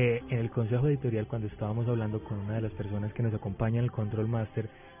en el consejo editorial, cuando estábamos hablando con una de las personas que nos acompaña en el Control Master,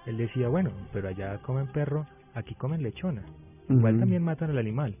 él decía, bueno, pero allá comen perro, aquí comen lechona. Igual también matan al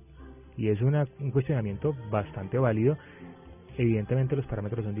animal. Y es un cuestionamiento bastante válido. Evidentemente los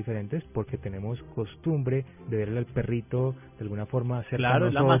parámetros son diferentes porque tenemos costumbre de verle al perrito de alguna forma cerca a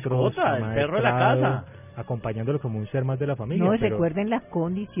nosotros, la mascota, el perro de la casa, acompañándolo como un ser más de la familia. No, recuerden las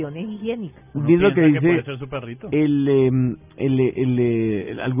condiciones higiénicas. Es lo que dice puede ser su perrito.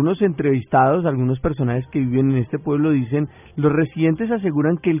 Algunos entrevistados, algunos personajes que viven en este pueblo dicen, los residentes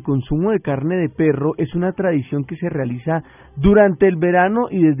aseguran que el consumo de carne de perro es una tradición que se realiza durante el verano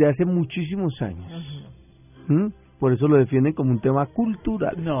y desde hace muchísimos años. Por eso lo defienden como un tema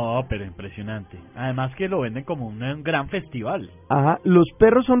cultural. No, pero impresionante. Además que lo venden como un gran festival. Ajá, los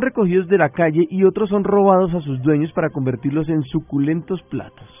perros son recogidos de la calle y otros son robados a sus dueños para convertirlos en suculentos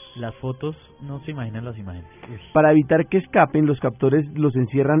platos. Las fotos, no se imaginan las imágenes. Para evitar que escapen, los captores los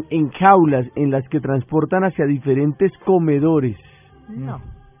encierran en jaulas en las que transportan hacia diferentes comedores. No.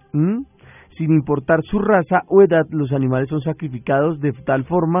 Sin importar su raza o edad, los animales son sacrificados de tal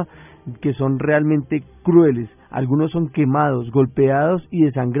forma que son realmente crueles. Algunos son quemados, golpeados y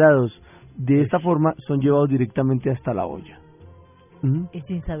desangrados. De esta forma son llevados directamente hasta la olla. Y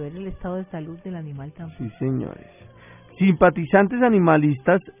sin saber el estado de salud del animal tampoco. Sí, señores. Simpatizantes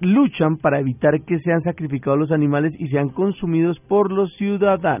animalistas luchan para evitar que sean sacrificados los animales y sean consumidos por los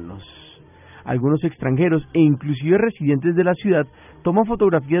ciudadanos. Algunos extranjeros e inclusive residentes de la ciudad toman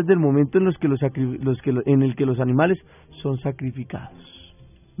fotografías del momento en en el que los animales son sacrificados.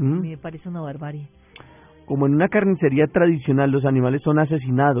 A mí me parece una barbarie. Como en una carnicería tradicional, los animales son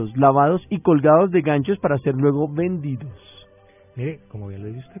asesinados, lavados y colgados de ganchos para ser luego vendidos. Mire, como bien lo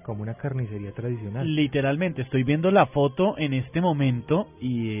dice usted, como una carnicería tradicional. Literalmente, estoy viendo la foto en este momento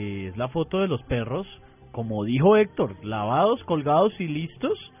y es la foto de los perros, como dijo Héctor, lavados, colgados y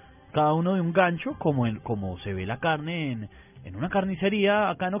listos, cada uno de un gancho, como se ve la carne en una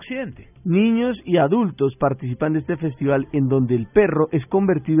carnicería acá en Occidente. Niños y adultos participan de este festival en donde el perro es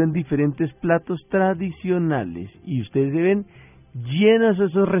convertido en diferentes platos tradicionales y ustedes se ven llenos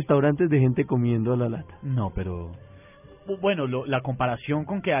esos restaurantes de gente comiendo a la lata. No, pero bueno, la comparación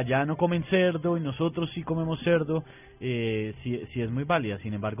con que allá no comen cerdo y nosotros sí comemos cerdo, sí es muy válida.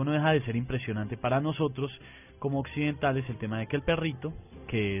 Sin embargo, no deja de ser impresionante para nosotros como occidentales el tema de que el perrito,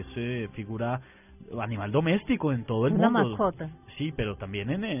 que es figura animal doméstico en todo el mundo. Una mascota. Sí, pero también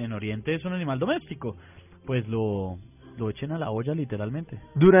en Oriente es un animal doméstico. Pues lo echen a la olla literalmente.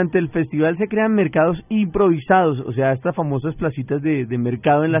 Durante el festival se crean mercados improvisados, o sea, estas famosas placitas de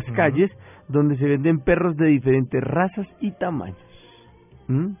mercado en las calles, donde se venden perros de diferentes razas y tamaños.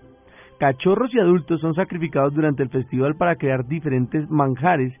 Cachorros y adultos son sacrificados durante el festival para crear diferentes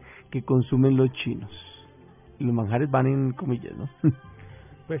manjares que consumen los chinos. Y los manjares van en comillas, ¿no?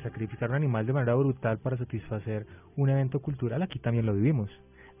 Pues sacrificar un animal de manera brutal para satisfacer un evento cultural, aquí también lo vivimos.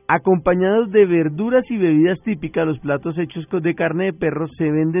 Acompañados de verduras y bebidas típicas, los platos hechos de carne de perro se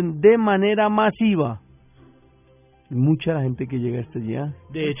venden de manera masiva. Mucha la gente que llega hasta allá.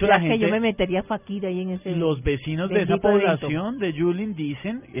 De hecho, la gente, que yo me metería fakir ahí en ese. Los vecinos de esa población de Yulin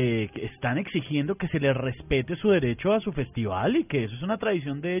dicen que están exigiendo que se les respete su derecho a su festival y que eso es una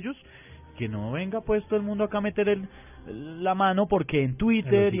tradición de ellos, que no venga pues todo el mundo acá a meter la mano, porque en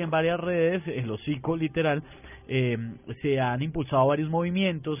Twitter y en varias redes, el hocico literal, se han impulsado varios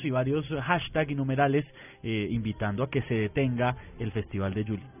movimientos y varios hashtags y numerales invitando a que se detenga el festival de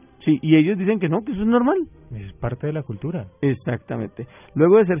Yuli. Sí, y ellos dicen que no, que eso es normal. Es parte de la cultura. Exactamente.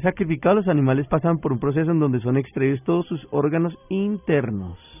 Luego de ser sacrificados, los animales pasan por un proceso en donde son extraídos todos sus órganos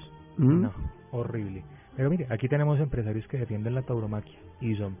internos. No, horrible. Pero mire, aquí tenemos empresarios que defienden la tauromaquia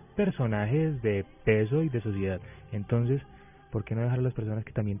y son personajes de peso y de sociedad. Entonces, ¿por qué no dejar a las personas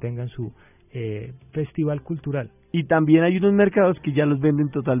que también tengan su festival cultural? Y también hay unos mercados que ya los venden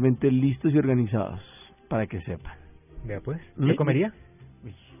totalmente listos y organizados, para que sepan. Vea pues, ¿qué comería?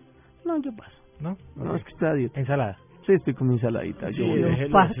 No, yo paso. ¿No? No, es que está a dieta. ¿Ensalada? Sí, estoy con mi ensaladita. Sí,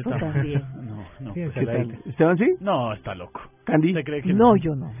 yo paso también. No. Sí, ensaladita. ¿Esteban sí? No, está loco. ¿Candy? ¿Usted cree que no,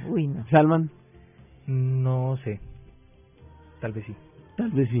 yo no. Uy, no. ¿Salman? No sé. Tal vez sí.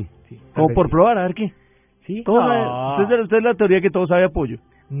 Tal vez sí. Como por probar, a ver qué. Sí. Usted es la teoría que todo sabe a pollo.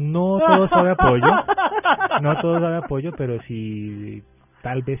 No todo sabe a pollo. No todo sabe a pollo, pero sí.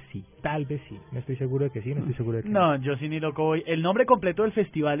 Tal vez sí. No estoy seguro de que sí, no estoy seguro de que no. Yo sí ni loco voy. El nombre completo del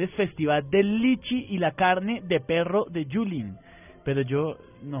festival es Festival del Lichi y la Carne de Perro de Yulin. Pero yo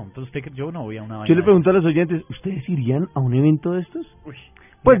no voy a una vaina. Yo le pregunto a los oyentes, ¿ustedes irían a un evento de estos? Uy.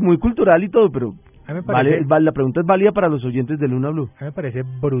 Pues muy cultural y todo, pero a mí me parece, la pregunta es válida para los oyentes de Luna Blu. A mí me parece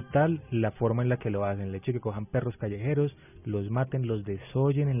brutal la forma en la que lo hacen, el hecho de que cojan perros callejeros, los maten, los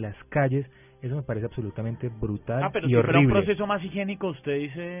desollen en las calles, eso me parece absolutamente brutal pero y si horrible. fuera un proceso más higiénico, usted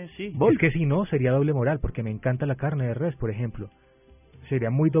dice sí. Es que si no, sería doble moral, porque me encanta la carne de res, por ejemplo.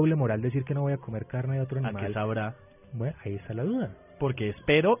 Sería muy doble moral decir que no voy a comer carne de otro animal. ¿A qué sabrá? Bueno, ahí está la duda. Porque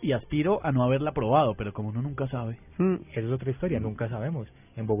espero y aspiro a no haberla probado, pero como uno nunca sabe. Esa es otra historia, nunca sabemos.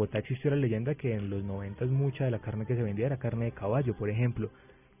 En Bogotá existió la leyenda que en los 90 mucha de la carne que se vendía era carne de caballo, por ejemplo,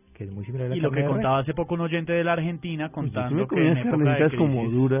 que es muy similar a la y carne lo que de contaba res. hace poco un oyente de la Argentina contando que en época de crisis... como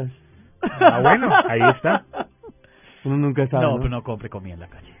duras. Bueno, ahí está. Uno nunca sabe, No, pero no compre comida en la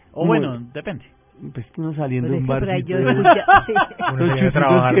calle. O bueno, depende. Pues que uno saliendo de un bar. Esos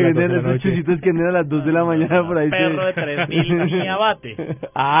chuchitos que venden a las 2 de la mañana por ahí. Perro de 3.000 ni abate.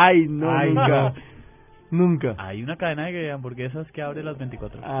 Ay, no, nunca. Nunca. Hay una cadena de hamburguesas que abre las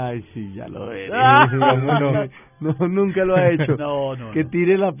 24 horas. Ay, sí, ya lo veré. No, nunca lo ha hecho. No. Que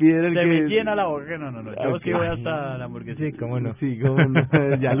tire la piedra el Se que... me llena la boca. No. Yo sí voy hasta la hamburguesa. Sí, cómo no. Sí, cómo no.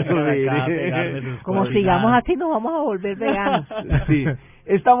 Ya lo veré. Como sigamos así, nos vamos a volver veganos. Sí.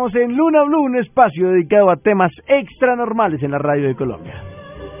 Estamos en Luna Blu, un espacio dedicado a temas extranormales en la radio de Colombia.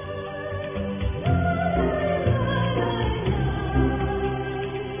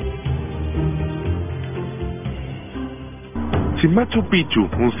 Si Machu Picchu,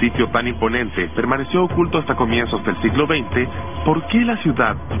 un sitio tan imponente, permaneció oculto hasta comienzos del siglo XX, ¿por qué la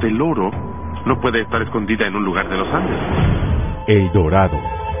ciudad del oro no puede estar escondida en un lugar de los Andes? El Dorado.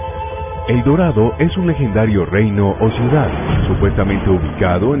 El Dorado es un legendario reino o ciudad, supuestamente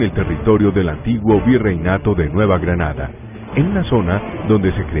ubicado en el territorio del antiguo virreinato de Nueva Granada, en una zona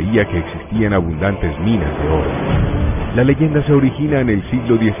donde se creía que existían abundantes minas de oro. La leyenda se origina en el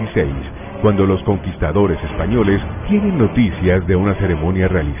siglo XVI, cuando los conquistadores españoles tienen noticias de una ceremonia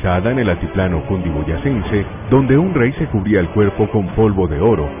realizada en el altiplano cundiboyacense, donde un rey se cubría el cuerpo con polvo de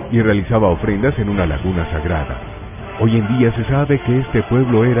oro y realizaba ofrendas en una laguna sagrada. Hoy en día se sabe que este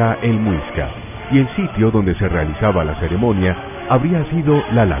pueblo era el Muisca, y el sitio donde se realizaba la ceremonia habría sido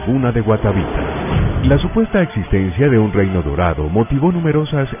la laguna de Guatavita. La supuesta existencia de un reino dorado motivó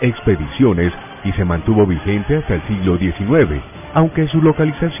numerosas expediciones y se mantuvo vigente hasta el siglo XIX, aunque su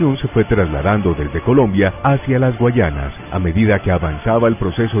localización se fue trasladando desde Colombia hacia las Guayanas a medida que avanzaba el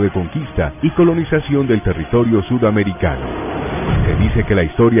proceso de conquista y colonización del territorio sudamericano. Se dice que la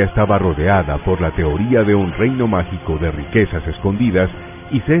historia estaba rodeada por la teoría de un reino mágico de riquezas escondidas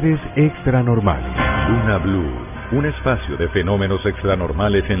y seres extranormales. Luna Blu, un espacio de fenómenos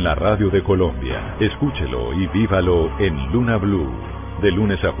extranormales en la radio de Colombia. Escúchelo y vívalo en Luna Blu, de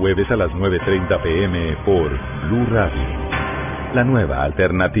lunes a jueves a las 9:30 p.m. por Blu Radio. La nueva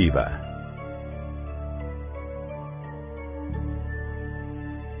alternativa.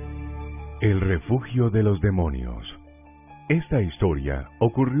 El refugio de los demonios. Esta historia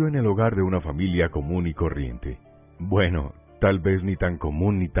ocurrió en el hogar de una familia común y corriente. Bueno, tal vez ni tan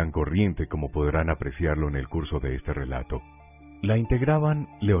común ni tan corriente como podrán apreciarlo en el curso de este relato. La integraban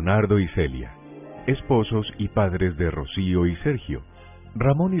Leonardo y Celia, esposos y padres de Rocío y Sergio.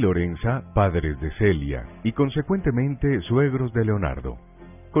 Ramón y Lorenza, padres de Celia, y consecuentemente suegros de Leonardo.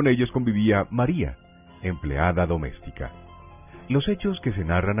 Con ellos convivía María, empleada doméstica. Los hechos que se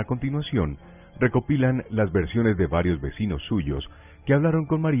narran a continuación recopilan las versiones de varios vecinos suyos que hablaron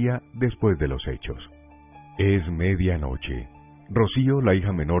con María después de los hechos. Es medianoche. Rocío, la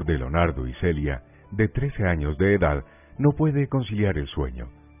hija menor de Leonardo y Celia, de 13 años de edad, no puede conciliar el sueño.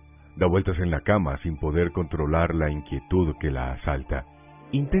 Da vueltas en la cama sin poder controlar la inquietud que la asalta.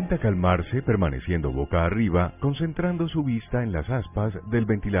 Intenta calmarse permaneciendo boca arriba, concentrando su vista en las aspas del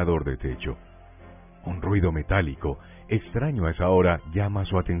ventilador de techo. Un ruido metálico, extraño a esa hora, llama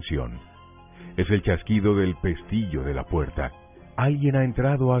su atención. Es el chasquido del pestillo de la puerta. Alguien ha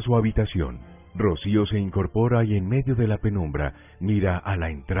entrado a su habitación. Rocío se incorpora y en medio de la penumbra mira a la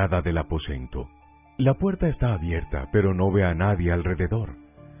entrada del aposento. La puerta está abierta, pero no ve a nadie alrededor.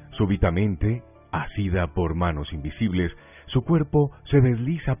 Súbitamente, asida por manos invisibles, su cuerpo se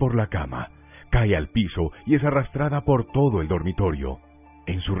desliza por la cama, cae al piso y es arrastrada por todo el dormitorio.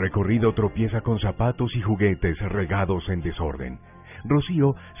 En su recorrido tropieza con zapatos y juguetes regados en desorden.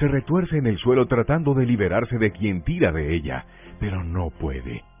 Rocío se retuerce en el suelo tratando de liberarse de quien tira de ella, pero no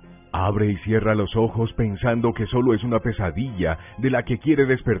puede. Abre y cierra los ojos pensando que solo es una pesadilla de la que quiere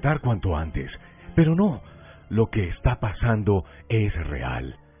despertar cuanto antes. Pero no, lo que está pasando es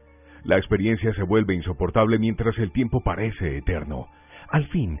real. La experiencia se vuelve insoportable mientras el tiempo parece eterno. Al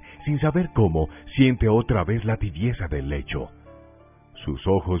fin, sin saber cómo, siente otra vez la tibieza del lecho. Sus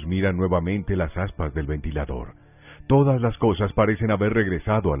ojos miran nuevamente las aspas del ventilador. todas las cosas parecen haber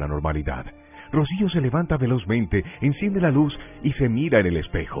regresado a la normalidad. Rocío se levanta velozmente, enciende la luz y se mira en el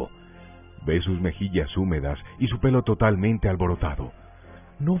espejo. Ve sus mejillas húmedas y su pelo totalmente alborotado.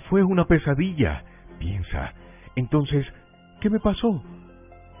 No fue una pesadilla, piensa. Entonces, ¿qué me pasó?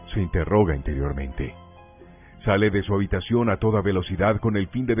 Se interroga interiormente. Sale de su habitación a toda velocidad con el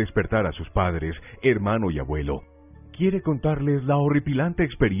fin de despertar a sus padres, hermano y abuelo. Quiere contarles la horripilante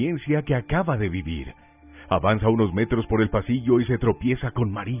experiencia que acaba de vivir. Avanza unos metros por el pasillo y se tropieza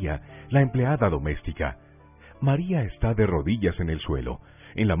con María, la empleada doméstica. María está de rodillas en el suelo.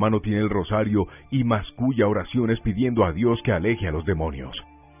 En la mano tiene el rosario y masculla oraciones pidiendo a Dios que aleje a los demonios.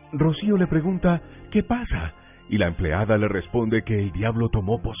 Rocío le pregunta ¿qué pasa? Y la empleada le responde que el diablo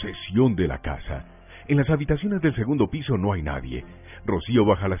tomó posesión de la casa. En las habitaciones del segundo piso no hay nadie. Rocío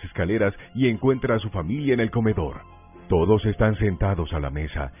baja las escaleras y encuentra a su familia en el comedor. Todos están sentados a la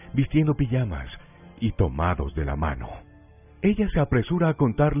mesa, vistiendo pijamas y tomados de la mano. Ella se apresura a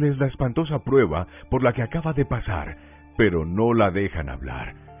contarles la espantosa prueba por la que acaba de pasar, pero no la dejan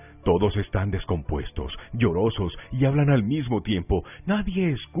hablar. Todos están descompuestos, llorosos y hablan al mismo tiempo.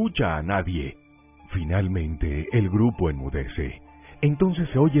 Nadie escucha a nadie. Finalmente, el grupo enmudece. Entonces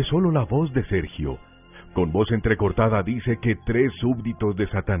se oye solo la voz de Sergio. Con voz entrecortada dice que 3 súbditos de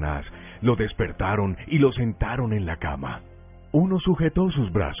Satanás lo despertaron y lo sentaron en la cama. Uno sujetó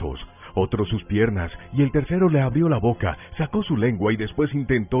sus brazos, otro sus piernas, y el tercero le abrió la boca, sacó su lengua y después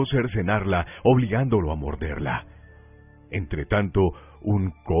intentó cercenarla, obligándolo a morderla. Entretanto,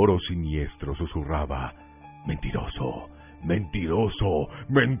 un coro siniestro susurraba: «¡Mentiroso! ¡Mentiroso!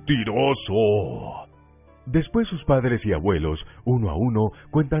 ¡Mentiroso!». Después sus padres y abuelos, uno a uno,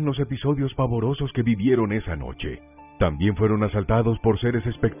 cuentan los episodios pavorosos que vivieron esa noche. También fueron asaltados por seres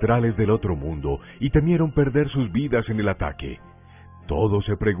espectrales del otro mundo y temieron perder sus vidas en el ataque. Todos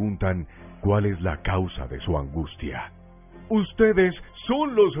se preguntan cuál es la causa de su angustia. «Ustedes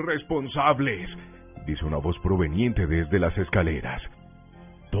son los responsables», dice una voz proveniente desde las escaleras.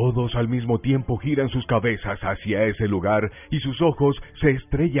 Todos al mismo tiempo giran sus cabezas hacia ese lugar y sus ojos se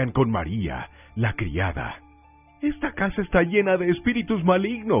estrellan con María, la criada. «Esta casa está llena de espíritus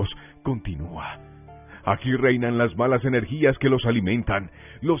malignos», continúa. «Aquí reinan las malas energías que los alimentan.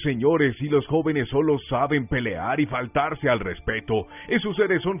 Los señores y los jóvenes solo saben pelear y faltarse al respeto. Esos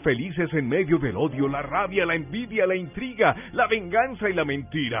seres son felices en medio del odio, la rabia, la envidia, la intriga, la venganza y la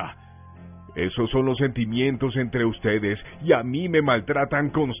mentira. Esos son los sentimientos entre ustedes y a mí me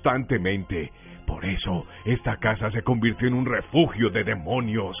maltratan constantemente. Por eso, esta casa se convirtió en un refugio de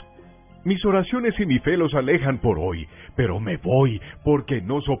demonios. Mis oraciones y mi fe los alejan por hoy, pero me voy porque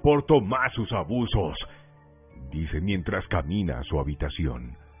no soporto más sus abusos», dice mientras camina a su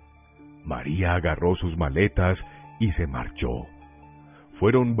habitación. María agarró sus maletas y se marchó.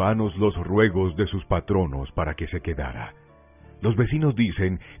 Fueron vanos los ruegos de sus patronos para que se quedara. Los vecinos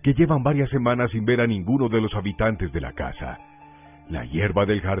dicen que llevan varias semanas sin ver a ninguno de los habitantes de la casa. La hierba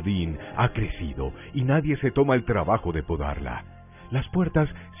del jardín ha crecido y nadie se toma el trabajo de podarla. Las puertas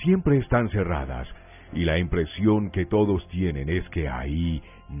siempre están cerradas y la impresión que todos tienen es que ahí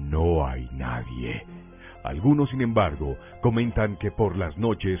no hay nadie. Algunos, sin embargo, comentan que por las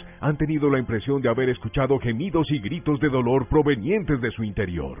noches han tenido la impresión de haber escuchado gemidos y gritos de dolor provenientes de su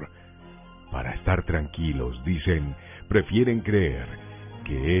interior. Para estar tranquilos, dicen, prefieren creer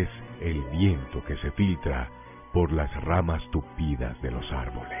que es el viento que se filtra por las ramas tupidas de los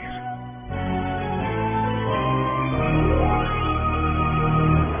árboles.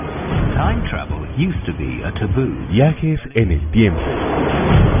 Time travel used to be a taboo. Viajes en el tiempo.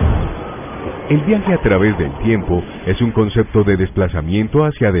 El viaje a través del tiempo es un concepto de desplazamiento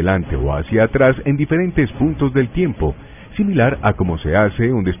hacia adelante o hacia atrás en diferentes puntos del tiempo, similar a cómo se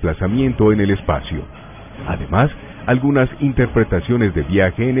hace un desplazamiento en el espacio. Además, algunas interpretaciones de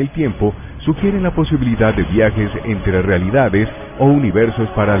viaje en el tiempo sugieren la posibilidad de viajes entre realidades o universos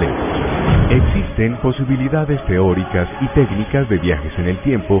paralelos. Existen posibilidades teóricas y técnicas de viajes en el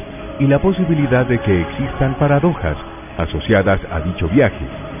tiempo y la posibilidad de que existan paradojas asociadas a dicho viaje.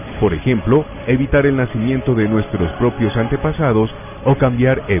 Por ejemplo, evitar el nacimiento de nuestros propios antepasados o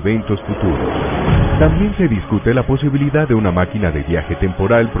cambiar eventos futuros. También se discute la posibilidad de una máquina de viaje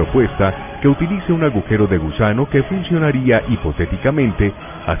temporal propuesta que utilice un agujero de gusano que funcionaría hipotéticamente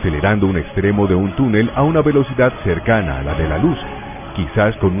acelerando un extremo de un túnel a una velocidad cercana a la de la luz,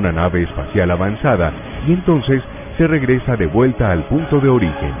 quizás con una nave espacial avanzada, y entonces se regresa de vuelta al punto de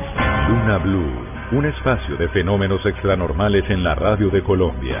origen. Luna Blu, un espacio de fenómenos extranormales en la radio de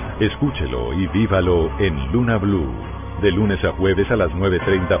Colombia. Escúchelo y vívalo en Luna Blu, de lunes a jueves a las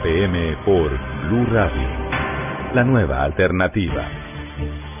 9:30 p.m. por Blu Radio, la nueva alternativa.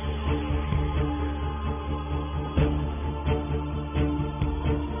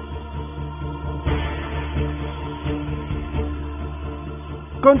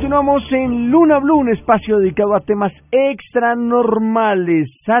 Continuamos en Luna Blu, un espacio dedicado a temas extranormales.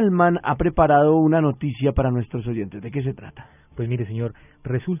 Salman ha preparado una noticia para nuestros oyentes. ¿De qué se trata? Pues mire, señor,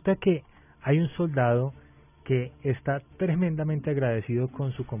 resulta que hay un soldado que está tremendamente agradecido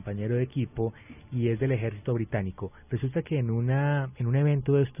con su compañero de equipo y es del ejército británico. Resulta que en un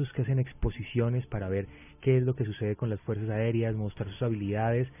evento de estos que hacen exposiciones para ver qué es lo que sucede con las fuerzas aéreas, mostrar sus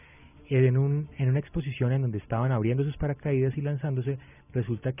habilidades, en una exposición en donde estaban abriendo sus paracaídas y lanzándose,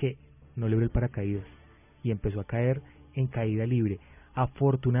 resulta que no libró el paracaídas y empezó a caer en caída libre.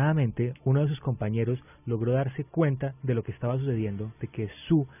 Afortunadamente, uno de sus compañeros logró darse cuenta de lo que estaba sucediendo, de que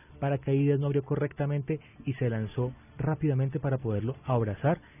su paracaídas no abrió correctamente y se lanzó rápidamente para poderlo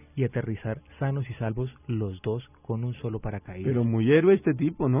abrazar y aterrizar sanos y salvos los dos con un solo paracaídas. Pero muy héroe este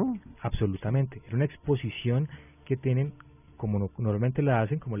tipo, ¿no? Absolutamente. Era una exposición que tienen, como normalmente la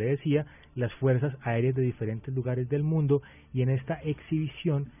hacen, como le decía, las fuerzas aéreas de diferentes lugares del mundo, y en esta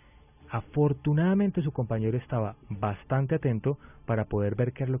exhibición afortunadamente su compañero estaba bastante atento para poder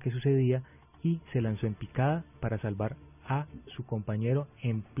ver qué era lo que sucedía y se lanzó en picada para salvar a su compañero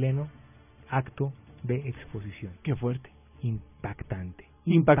en pleno acto de exposición. Qué fuerte. Impactante.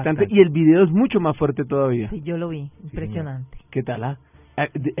 Y el video es mucho más fuerte todavía. Sí, yo lo vi, impresionante. Sí, ¿qué tal?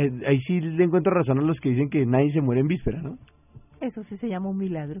 Ahí sí le encuentro razón a los que dicen que nadie se muere en víspera, ¿no? Eso sí se llama un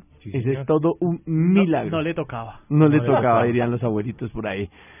milagro. Sí, ese es todo un milagro. No le tocaba. No le tocaba, dirían los abuelitos por ahí.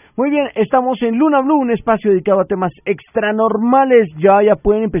 Muy bien, estamos en Luna Blu, un espacio dedicado a temas extranormales. Ya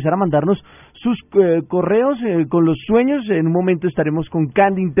pueden empezar a mandarnos sus correos con los sueños. En un momento estaremos con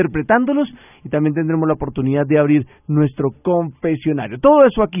Candy interpretándolos y también tendremos la oportunidad de abrir nuestro confesionario. Todo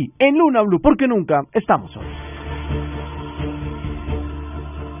eso aquí en Luna Blu, porque nunca estamos solos.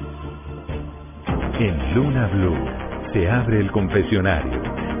 En Luna Blu se abre el confesionario.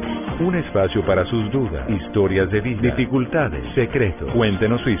 Un espacio para sus dudas, historias de vida, dificultades, secretos.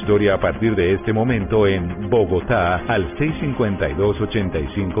 Cuéntenos su historia a partir de este momento en Bogotá al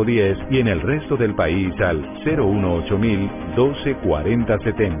 652-8510 y en el resto del país al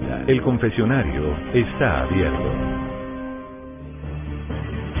 018-124070. El confesionario está abierto.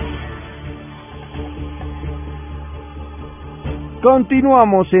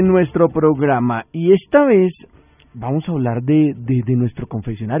 Continuamos en nuestro programa y esta vez vamos a hablar de nuestro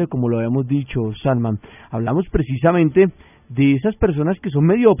confesionario, como lo habíamos dicho, Salman. Hablamos precisamente de esas personas que son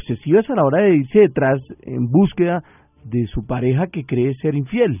medio obsesivas a la hora de irse detrás en búsqueda de su pareja que cree ser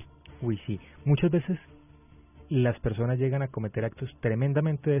infiel. Uy, sí. Muchas veces las personas llegan a cometer actos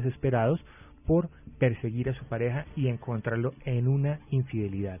tremendamente desesperados por perseguir a su pareja y encontrarlo en una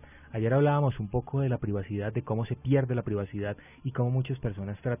infidelidad. Ayer hablábamos un poco de la privacidad, de cómo se pierde la privacidad y cómo muchas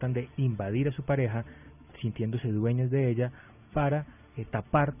personas tratan de invadir a su pareja sintiéndose dueños de ella para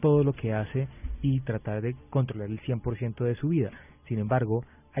tapar todo lo que hace y tratar de controlar el 100% de su vida. Sin embargo,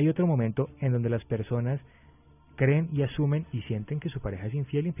 hay otro momento en donde las personas creen y asumen y sienten que su pareja es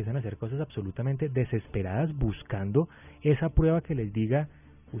infiel y empiezan a hacer cosas absolutamente desesperadas buscando esa prueba que les diga: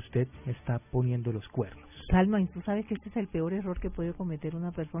 usted está poniendo los cuernos. Salman, ¿tú sabes que este es el peor error que puede cometer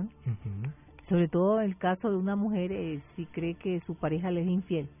una persona? Sobre todo el caso de una mujer, si cree que su pareja le es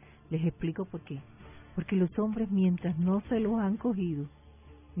infiel. Les explico por qué. Porque los hombres, mientras no se los han cogido,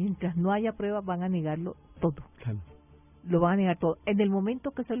 mientras no haya pruebas, van a negarlo todo. Claro. Lo van a negar todo. En el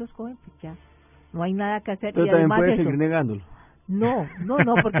momento que se los cogen, pues ya no hay nada que hacer. Pero y también además puede de seguir negándolo. No,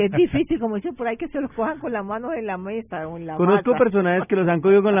 porque es difícil, como dicen por ahí, que se los cojan con las manos en la mesa o en la Conozco masa. personajes que los han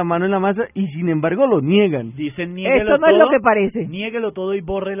cogido con la mano en la masa y sin embargo lo niegan. Dicen, niéguelo Eso no todo, es lo que parece. Niéguelo todo y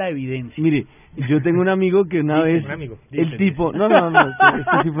borre la evidencia. Mire, yo tengo un amigo que una vez, el tipo, no, este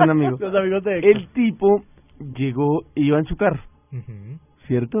sí fue un amigo. Los amigos de el tipo llegó, iba en su carro,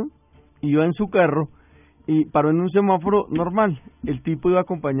 ¿cierto? Iba en su carro y paró en un semáforo normal. El tipo iba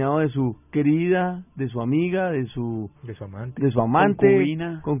acompañado de su querida, de su amiga, de su amante,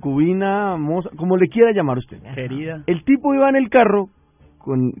 concubina, moza, como le quiera llamar usted. Querida. El tipo iba en el carro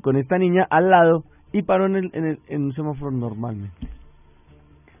con esta niña al lado y paró en un semáforo normalmente.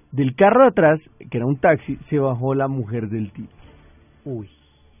 Del carro de atrás, que era un taxi, se bajó la mujer del tipo. Uy.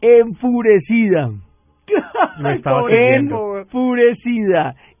 Enfurecida.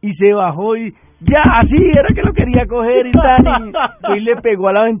 Enfurecida. Y se bajó y ya, así era que lo quería coger y tal. Y le pegó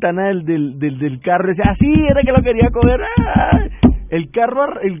a la ventana del carro. Y decía, así era que lo quería coger. ¡Ah! El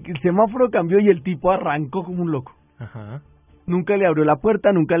semáforo cambió y el tipo arrancó como un loco. Ajá. Nunca le abrió la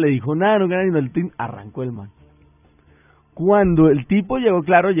puerta, nunca le dijo nada, arrancó el man. Cuando el tipo llegó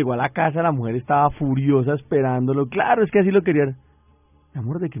a la casa, la mujer estaba furiosa esperándolo. Claro, es que así lo querían. Mi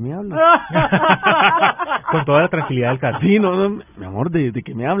amor, ¿de qué me hablas? Con toda la tranquilidad del caso. Sí, no, mi amor, ¿de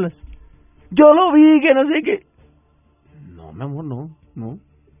qué me hablas? Yo lo vi, que no sé qué. No, mi amor, no.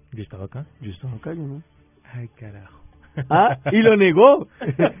 Yo estaba acá, yo no. Ay, carajo. Ah, y lo negó.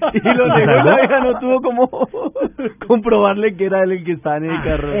 Y la vieja no tuvo como comprobarle que era él el que estaba en el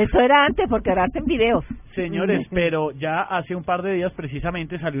carro. Eso era antes, porque ahora hacen videos. Señores, pero ya hace un par de días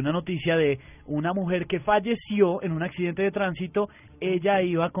precisamente salió una noticia de una mujer que falleció en un accidente de tránsito. Ella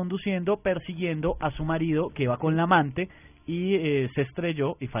iba conduciendo, persiguiendo a su marido, que iba con la amante, y se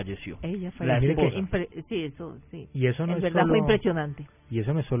estrelló y falleció. Ella la esposa. Sí, eso sí. Y eso no es es verdad, solo, fue impresionante. Y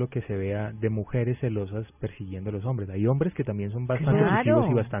eso no es solo que se vea de mujeres celosas persiguiendo a los hombres. Hay hombres que también son bastante obsesivos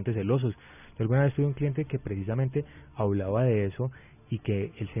y bastante celosos. Yo alguna vez tuve un cliente que precisamente hablaba de eso y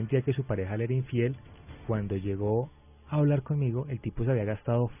que él sentía que su pareja le era infiel. Cuando llegó a hablar conmigo, el tipo se había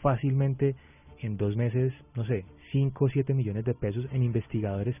gastado fácilmente en 2 meses, no sé, 5 o 7 millones de pesos en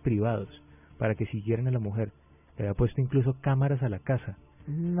investigadores privados para que siguieran a la mujer. Le había puesto incluso cámaras a la casa.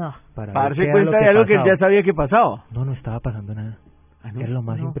 No. Para darse cuenta de algo que él ya sabía que pasaba. No estaba pasando nada. ¿Ah, no? Era lo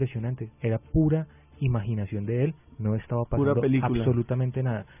más impresionante. Era pura imaginación de él. No estaba pasando absolutamente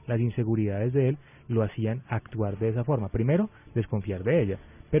nada. Las inseguridades de él lo hacían actuar de esa forma. Primero, desconfiar de ella.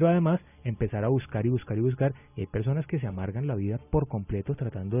 Pero además, empezar a buscar y buscar y buscar. Y hay personas que se amargan la vida por completo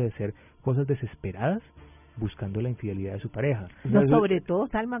tratando de hacer cosas desesperadas, buscando la infidelidad de su pareja. No, sobre todo,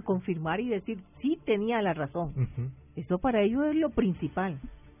 Salma, confirmar y decir, sí, tenía la razón. Eso para ellos es lo principal.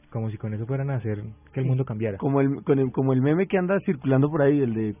 Como si con eso fueran a hacer que el mundo cambiara. Como el meme que anda circulando por ahí,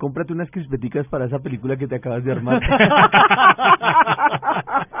 el de cómprate unas crispeticas para esa película que te acabas de armar.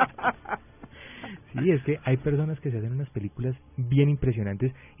 Sí, es que hay personas que se hacen unas películas bien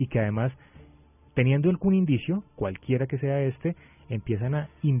impresionantes y que además, teniendo algún indicio, cualquiera que sea empiezan a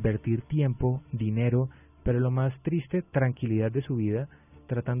invertir tiempo, dinero, pero lo más triste, tranquilidad de su vida,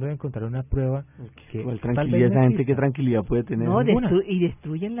 tratando de encontrar una prueba que tranquilidad esa gente, qué tranquilidad puede tener. No, y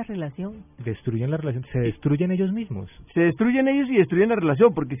destruyen la relación. Se destruyen ellos mismos. Se destruyen ellos y destruyen la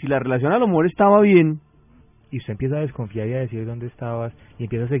relación, porque si la relación a lo mejor estaba bien, y usted empieza a desconfiar y a decir dónde estabas, y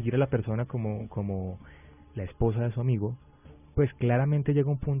empieza a seguir a la persona como la esposa de su amigo, pues claramente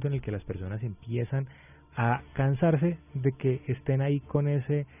llega un punto en el que las personas empiezan a cansarse de que estén ahí con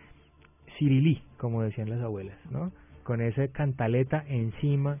ese cirilí, como decían las abuelas, ¿no? Con esa cantaleta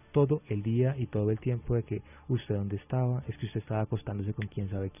encima todo el día y todo el tiempo de que usted dónde estaba, es que usted estaba acostándose con quién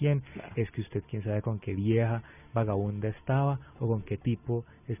sabe quién, es que usted quién sabe con qué vieja vagabunda estaba o con qué tipo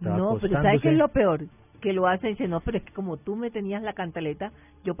estaba acostándose. No, pero ¿sabes qué es lo peor? Que lo hacen y dicen, no, pero es que como tú me tenías la cantaleta,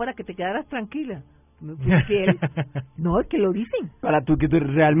 yo para que te quedaras tranquila, me fui fiel. No, es que lo dicen. Para que tú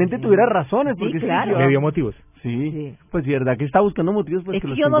realmente tuvieras razones. Porque claro. Le dio motivos. Sí, pues de verdad que está buscando motivos. Pues es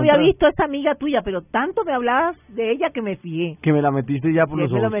que yo no había visto a esta amiga tuya, pero tanto me hablabas de ella que me fijé. Que me la metiste ya por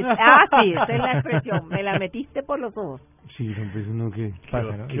los ojos. Sí, esa es la expresión, me la metiste por los ojos. Sí, pues uno que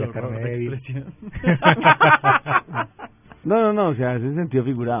pasa, ¿no? Y la carne débil. No, o sea, es en sentido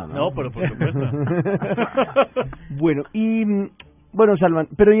figurado, ¿no? No, pero por supuesto. Bueno, Salman,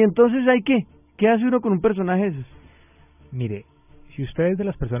 pero ¿y entonces hay qué? ¿Qué hace uno con un personaje de esos? Mire, si usted es de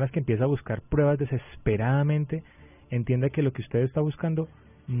las personas que empieza a buscar pruebas desesperadamente, entienda que lo que usted está buscando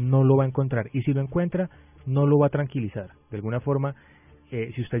no lo va a encontrar. Y si lo encuentra, no lo va a tranquilizar. De alguna forma,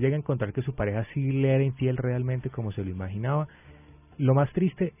 si usted llega a encontrar que su pareja sí le era infiel realmente como se lo imaginaba, lo más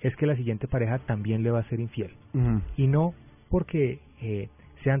triste es que la siguiente pareja también le va a ser infiel. Y no porque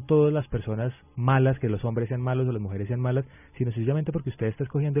sean todas las personas malas, que los hombres sean malos o las mujeres sean malas, sino sencillamente porque usted está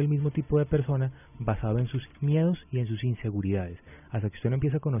escogiendo el mismo tipo de persona basado en sus miedos y en sus inseguridades. Hasta que usted no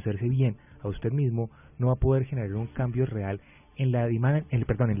empieza a conocerse bien a usted mismo, no va a poder generar un cambio real en la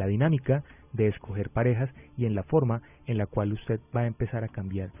dinámica de escoger parejas y en la forma en la cual usted va a empezar a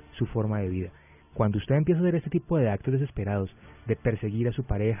cambiar su forma de vida. Cuando usted empieza a hacer este tipo de actos desesperados, de perseguir a su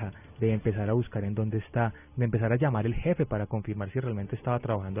pareja, de empezar a buscar en dónde está, de empezar a llamar al jefe para confirmar si realmente estaba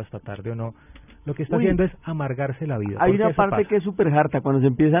trabajando hasta tarde o no, lo que está haciendo es amargarse la vida. Hay una parte que es súper harta, cuando se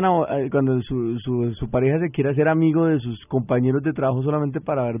empiezan cuando su pareja se quiere hacer amigo de sus compañeros de trabajo solamente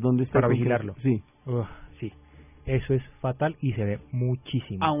para ver dónde está. Para vigilarlo. Sí. Sí. Eso es fatal y se ve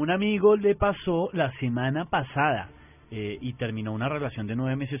muchísimo. A un amigo le pasó la semana pasada y terminó una relación de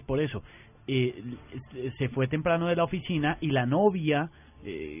 9 meses por eso. Se fue temprano de la oficina y la novia,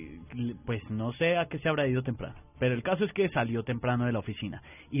 pues no sé a qué se habrá ido temprano, pero el caso es que salió temprano de la oficina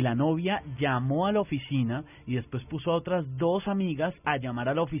y la novia llamó a la oficina y después puso a otras 2 amigas a llamar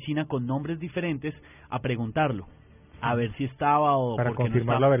a la oficina con nombres diferentes a preguntarlo. a ver si estaba o para porque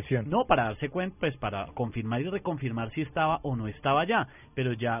confirmar no la versión. No, para darse cuenta, pues para confirmar y reconfirmar si estaba o no estaba ya.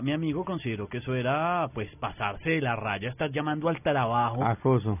 Pero ya mi amigo consideró que eso era pues pasarse de la raya, estar llamando al trabajo.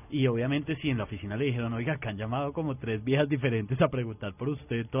 Acoso. Y obviamente si en la oficina le dijeron, oiga, que han llamado como 3 viejas diferentes a preguntar por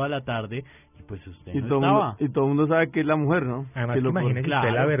usted toda la tarde, y pues usted no estaba. Y todo el mundo sabe que es la mujer, ¿no? Además, imagínese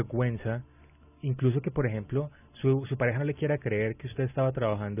usted la vergüenza, incluso que, por ejemplo, su pareja no le quiera creer que usted estaba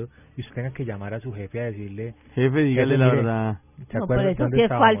trabajando y usted tenga que llamar a su jefe a decirle... Jefe, dígale la verdad. No, pero eso sí es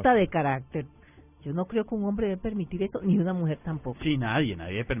falta de carácter. Yo no creo que un hombre debe permitir eso, ni una mujer tampoco. Sí, nadie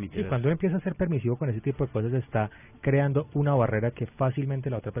debe permitir eso. Y cuando uno empieza a ser permisivo con ese tipo de cosas, está creando una barrera que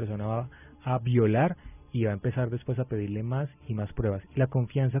fácilmente la otra persona va a violar y va a empezar después a pedirle más y más pruebas. Y la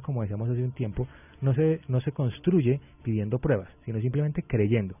confianza, como decíamos hace un tiempo, no se construye pidiendo pruebas, sino simplemente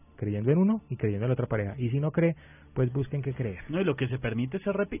creyendo en uno y creyendo en la otra pareja. Y si no cree, pues busquen qué creer. No, y lo que se permite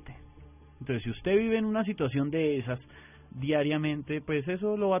se repite. Entonces, si usted vive en una situación de esas diariamente, pues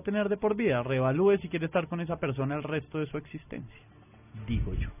eso lo va a tener de por vida. Reevalúe si quiere estar con esa persona el resto de su existencia,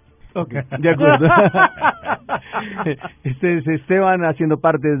 digo yo. Okay, de acuerdo. Este es Esteban haciendo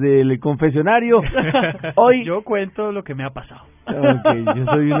parte del confesionario. Hoy yo cuento lo que me ha pasado. Okay, yo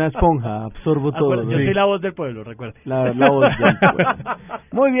soy una esponja, absorbo todo. Yo soy la voz del pueblo, recuerde. La voz del pueblo.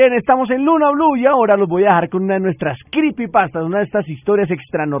 Muy bien, estamos en Luna Blu y ahora los voy a dejar con una de nuestras creepypastas, una de estas historias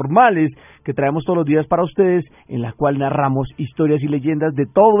extranormales que traemos todos los días para ustedes, en la cual narramos historias y leyendas de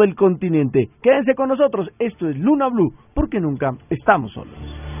todo el continente. Quédense con nosotros, esto es Luna Blu, porque nunca estamos solos.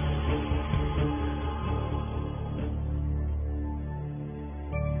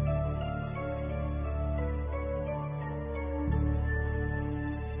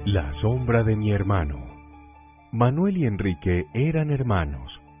 La sombra de mi hermano. Manuel y Enrique eran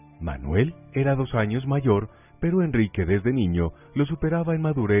hermanos. Manuel era 2 años mayor, pero Enrique desde niño lo superaba en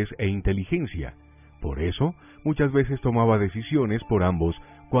madurez e inteligencia. Por eso, muchas veces tomaba decisiones por ambos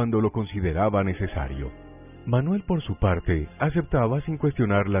cuando lo consideraba necesario. Manuel, por su parte, aceptaba sin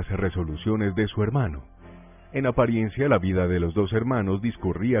cuestionar las resoluciones de su hermano. En apariencia, la vida de los 2 hermanos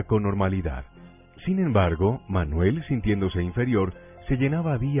discurría con normalidad. Sin embargo, Manuel, sintiéndose inferior, se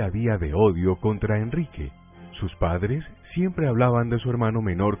llenaba día a día de odio contra Enrique. Sus padres siempre hablaban de su hermano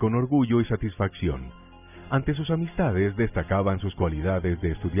menor con orgullo y satisfacción. Ante sus amistades destacaban sus cualidades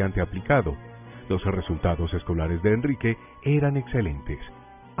de estudiante aplicado. Los resultados escolares de Enrique eran excelentes.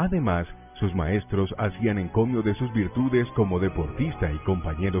 Además, sus maestros hacían encomio de sus virtudes como deportista y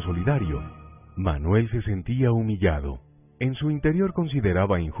compañero solidario. Manuel se sentía humillado. En su interior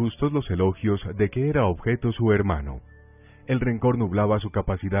consideraba injustos los elogios de que era objeto su hermano. El rencor nublaba su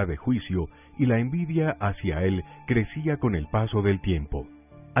capacidad de juicio y la envidia hacia él crecía con el paso del tiempo.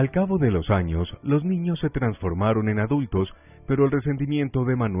 Al cabo de los años, los niños se transformaron en adultos, pero el resentimiento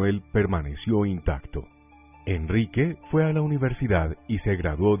de Manuel permaneció intacto. Enrique fue a la universidad y se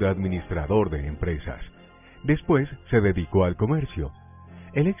graduó de administrador de empresas. Después se dedicó al comercio.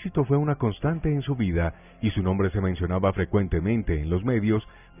 El éxito fue una constante en su vida y su nombre se mencionaba frecuentemente en los medios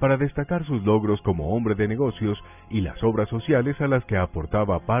para destacar sus logros como hombre de negocios y las obras sociales a las que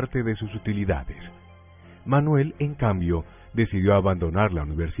aportaba parte de sus utilidades. Manuel, en cambio, decidió abandonar la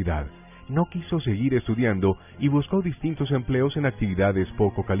universidad. No quiso seguir estudiando y buscó distintos empleos en actividades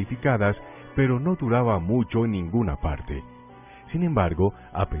poco calificadas, pero no duraba mucho en ninguna parte. Sin embargo,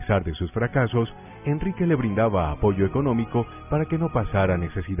 a pesar de sus fracasos, Enrique le brindaba apoyo económico para que no pasara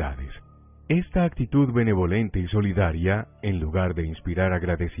necesidades. Esta actitud benevolente y solidaria, en lugar de inspirar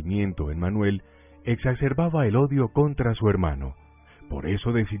agradecimiento en Manuel, exacerbaba el odio contra su hermano. Por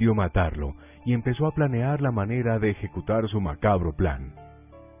eso decidió matarlo y empezó a planear la manera de ejecutar su macabro plan.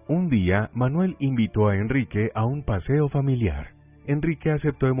 Un día, Manuel invitó a Enrique a un paseo familiar. Enrique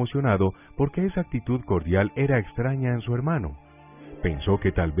aceptó emocionado porque esa actitud cordial era extraña en su hermano. Pensó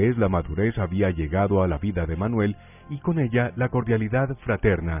que tal vez la madurez había llegado a la vida de Manuel y con ella la cordialidad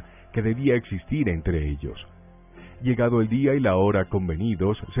fraterna que debía existir entre ellos. Llegado el día y la hora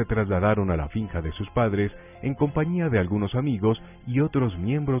convenidos, se trasladaron a la finca de sus padres en compañía de algunos amigos y otros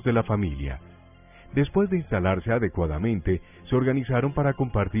miembros de la familia. Después de instalarse adecuadamente, se organizaron para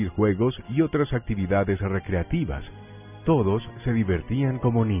compartir juegos y otras actividades recreativas. Todos se divertían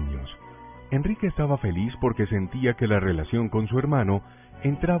como niños. Enrique estaba feliz porque sentía que la relación con su hermano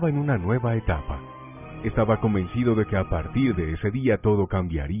entraba en una nueva etapa. Estaba convencido de que a partir de ese día todo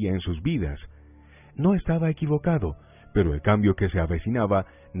cambiaría en sus vidas. No estaba equivocado, pero el cambio que se avecinaba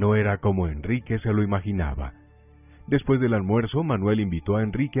no era como Enrique se lo imaginaba. Después del almuerzo, Manuel invitó a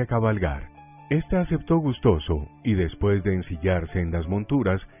Enrique a cabalgar. Este aceptó gustoso, y después de ensillarse en las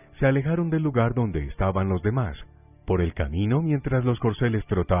monturas, se alejaron del lugar donde estaban los demás. Por el camino, mientras los corceles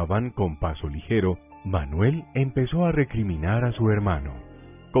trotaban con paso ligero, Manuel empezó a recriminar a su hermano.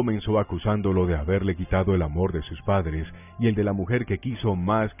 Comenzó acusándolo de haberle quitado el amor de sus padres y el de la mujer que quiso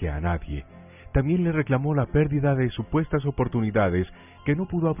más que a nadie. También le reclamó la pérdida de supuestas oportunidades que no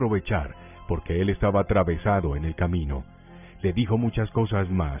pudo aprovechar porque él estaba atravesado en el camino. Le dijo muchas cosas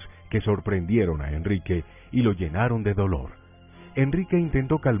más que sorprendieron a Enrique y lo llenaron de dolor. Enrique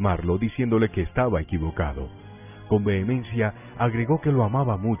intentó calmarlo diciéndole que estaba equivocado. Con vehemencia agregó que lo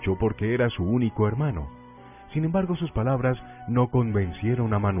amaba mucho porque era su único hermano. Sin embargo, sus palabras no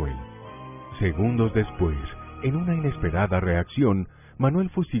convencieron a Manuel. Segundos después, en una inesperada reacción, Manuel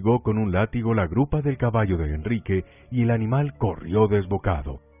fustigó con un látigo la grupa del caballo de Enrique y el animal corrió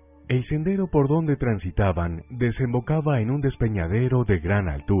desbocado. El sendero por donde transitaban desembocaba en un despeñadero de gran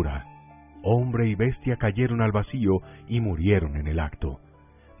altura. Hombre y bestia cayeron al vacío y murieron en el acto.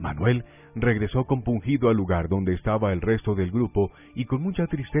 Manuel regresó compungido al lugar donde estaba el resto del grupo y con mucha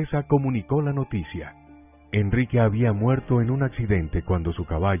tristeza comunicó la noticia. Enrique había muerto en un accidente cuando su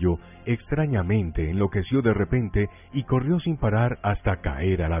caballo extrañamente enloqueció de repente y corrió sin parar hasta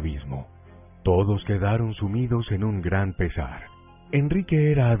caer al abismo. Todos quedaron sumidos en un gran pesar.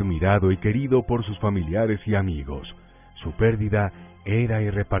 Enrique era admirado y querido por sus familiares y amigos. Su pérdida era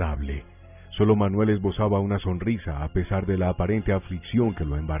irreparable. Solo Manuel esbozaba una sonrisa a pesar de la aparente aflicción que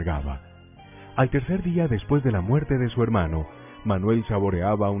lo embargaba. Al tercer día después de la muerte de su hermano, Manuel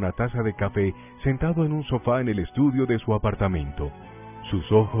saboreaba una taza de café sentado en un sofá en el estudio de su apartamento. Sus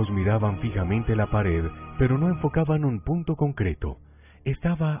ojos miraban fijamente la pared, pero no enfocaban un punto concreto.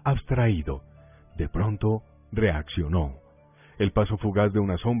 Estaba abstraído. De pronto, reaccionó. El paso fugaz de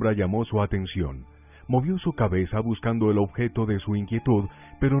una sombra llamó su atención. Movió su cabeza buscando el objeto de su inquietud,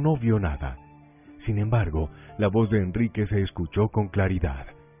 pero no vio nada. Sin embargo, la voz de Enrique se escuchó con claridad.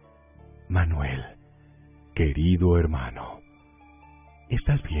 Manuel, querido hermano,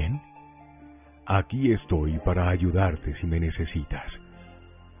 ¿estás bien? Aquí estoy para ayudarte si me necesitas.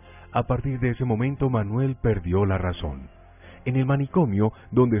 A partir de ese momento, Manuel perdió la razón. En el manicomio,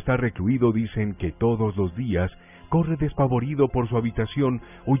 donde está recluido, dicen que todos los días corre despavorido por su habitación,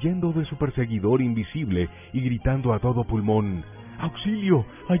 huyendo de su perseguidor invisible y gritando a todo pulmón: ¡Auxilio!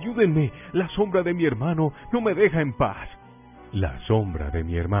 ¡Ayúdenme! ¡La sombra de mi hermano no me deja en paz! La sombra de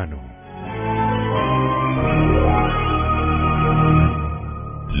mi hermano.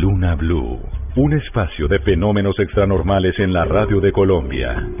 Luna Blu, un espacio de fenómenos extranormales en la radio de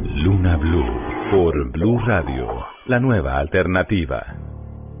Colombia. Luna Blu, por Blu Radio, la nueva alternativa.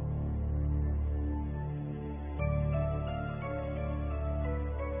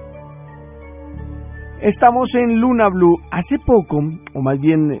 Estamos en Luna Blu. Hace poco, o más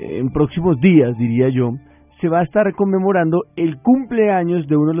bien en próximos días, diría yo, se va a estar conmemorando el cumpleaños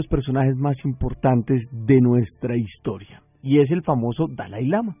de uno de los personajes más importantes de nuestra historia. Y es el famoso Dalai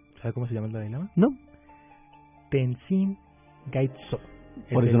Lama. ¿Sabe cómo se llama el Dalai Lama? No. Tenzin Gyatso.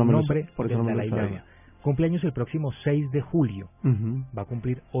 Por eso no me lo sé. Dalai Lama. Cumpleaños el próximo 6 de julio. Va a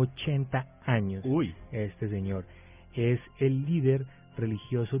cumplir 80 años. Uy. Este señor es el líder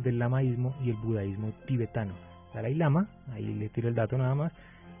religioso del lamaísmo y el budaísmo tibetano. Dalai Lama, ahí le tiro el dato nada más,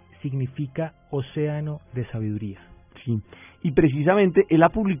 significa océano de sabiduría. Sí, y precisamente él ha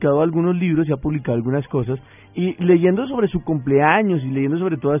publicado algunos libros y ha publicado algunas cosas, y leyendo sobre su cumpleaños y leyendo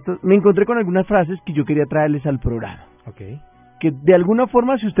sobre todo esto, me encontré con algunas frases que yo quería traerles al programa. Okay. Que de alguna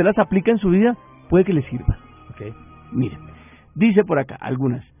forma, si usted las aplica en su vida, puede que le sirva. Okay. Mire, dice por acá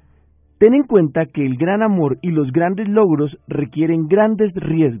algunas: ten en cuenta que el gran amor y los grandes logros requieren grandes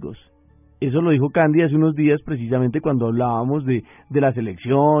riesgos. Eso lo dijo Candy hace unos días, precisamente cuando hablábamos de la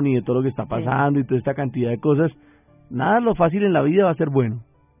selección y de todo lo que está pasando y toda esta cantidad de cosas. Nada lo fácil en la vida va a ser bueno.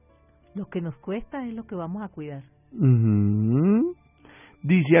 Lo que nos cuesta es lo que vamos a cuidar.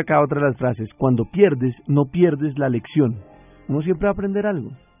 Dice acá otra de las frases: cuando pierdes, no pierdes la lección. Uno siempre va a aprender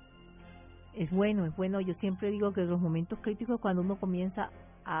algo. Es bueno. Yo siempre digo que en los momentos críticos es cuando uno comienza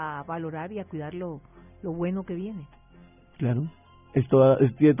a valorar y a cuidar lo bueno que viene. Claro,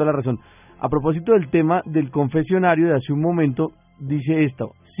 tiene toda la razón. A propósito del tema del confesionario de hace un momento, dice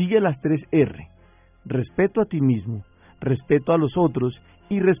esto: sigue las 3 R. Respeto a ti mismo, respeto a los otros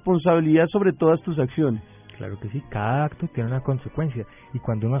y responsabilidad sobre todas tus acciones. Claro que sí, cada acto tiene una consecuencia, y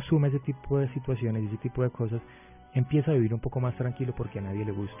cuando uno asume ese tipo de situaciones y ese tipo de cosas, empieza a vivir un poco más tranquilo, porque a nadie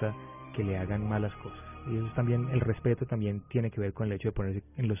le gusta que le hagan malas cosas. Y eso también, el respeto también tiene que ver con el hecho de ponerse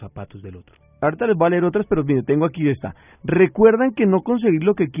en los zapatos del otro. Ahorita les voy a leer otras, pero mire, tengo aquí esta. Recuerdan que no conseguir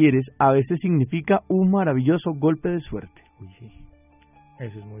lo que quieres a veces significa un maravilloso golpe de suerte. Uy, sí.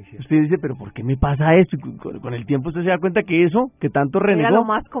 Eso es muy cierto. Usted dice, pero ¿por qué me pasa esto? Con el tiempo usted se da cuenta que eso, que tanto renegó, era lo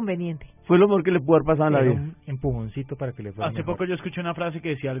más conveniente. Fue lo mejor que le pudo haber pasado en la vida. Un empujoncito para que le fuera Hace mejor. poco yo escuché una frase que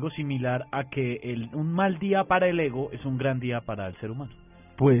decía algo similar a que un mal día para el ego es un gran día para el ser humano.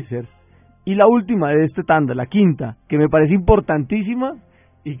 Puede ser. Y la última de este tanda, la quinta, que me parece importantísima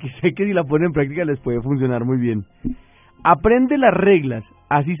y que sé que si la ponen en práctica les puede funcionar muy bien. Aprende las reglas,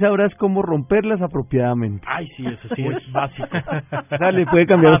 así sabrás cómo romperlas apropiadamente. Ay, sí, eso sí es básico. O sea, le puede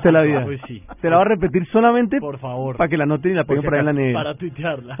cambiar a usted la vida. Pues sí. Se la va a repetir solamente por favor, para que la noten y la peguen por ahí en la nevera. Para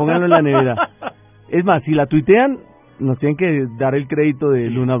tuitearla. Pónganlo en la nevera. Es más, si la tuitean, nos tienen que dar el crédito de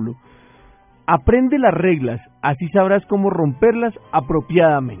Luna Blu. Aprende las reglas, así sabrás cómo romperlas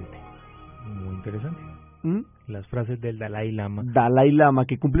apropiadamente. Muy interesante. ¿Mm? Las frases del Dalai Lama. Dalai Lama,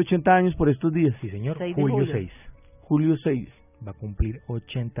 que cumple 80 años por estos días. Sí, señor. 6 de Julio julio. 6. Julio 6. Va a cumplir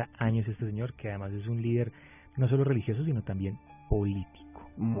 80 años este señor, que además es un líder no solo religioso, sino también político.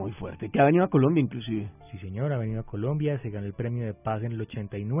 Muy fuerte, que ha venido a Colombia inclusive. Sí, señor, ha venido a Colombia, se ganó el premio de paz en el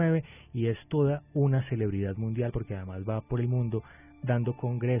 89 y es toda una celebridad mundial porque además va por el mundo dando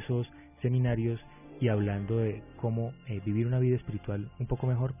congresos, seminarios y hablando de cómo vivir una vida espiritual un poco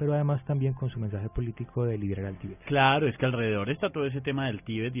mejor, pero además también con su mensaje político de liderar al Tíbet. Claro, es que alrededor está todo ese tema del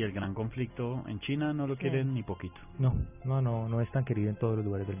Tíbet y el gran conflicto en China, no lo quieren ni poquito. No es tan querido en todos los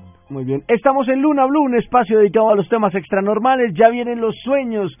lugares del mundo. Muy bien, estamos en Luna Blu, un espacio dedicado a los temas extranormales. Ya vienen los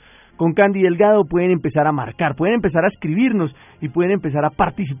sueños con Candy Delgado. Pueden empezar a marcar, pueden empezar a escribirnos y pueden empezar a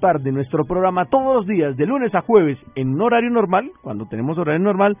participar de nuestro programa todos los días, de lunes a jueves, en un horario normal, cuando tenemos horario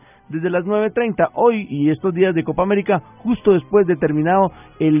normal, desde las 9:30, hoy y estos días de Copa América, justo después de terminado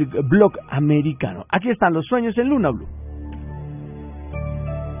el blog americano. Aquí están los sueños en Luna Blu.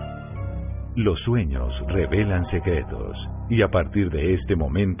 Los sueños revelan secretos y a partir de este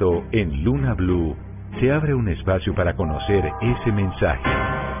momento en Luna Blu se abre un espacio para conocer ese mensaje.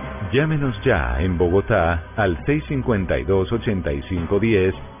 Llámenos ya en Bogotá al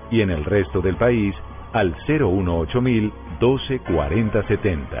 652-8510 y en el resto del país al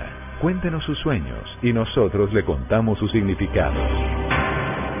 018-124070. Cuéntenos sus sueños y nosotros le contamos sus significados.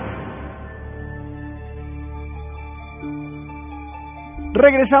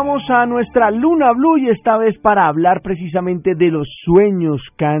 Regresamos a nuestra Luna Blu y esta vez para hablar precisamente de los sueños,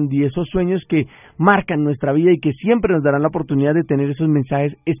 Candy, esos sueños que marcan nuestra vida y que siempre nos darán la oportunidad de tener esos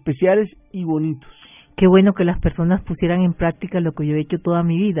mensajes especiales y bonitos. Qué bueno que las personas pusieran en práctica lo que yo he hecho toda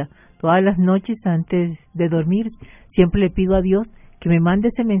mi vida. Todas las noches antes de dormir siempre le pido a Dios que me mande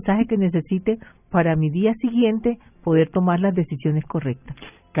ese mensaje que necesite para mi día siguiente poder tomar las decisiones correctas.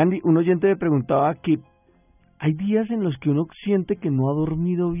 Candy, un oyente me preguntaba que hay días en los que uno siente que no ha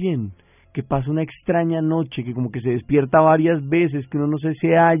dormido bien, que pasa una extraña noche, que como que se despierta varias veces, que uno no se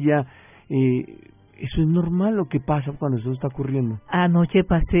halla. ¿Eso es normal o qué pasa cuando eso está ocurriendo? Anoche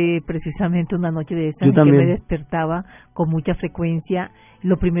pasé precisamente una noche de esas Yo en también. que me despertaba con mucha frecuencia.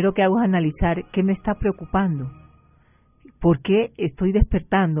 Lo primero que hago es analizar qué me está preocupando, por qué estoy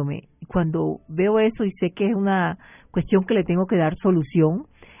despertándome. Cuando veo eso y sé que es una cuestión que le tengo que dar solución,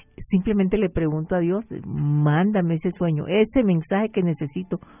 simplemente le pregunto a Dios, mándame ese sueño, ese mensaje que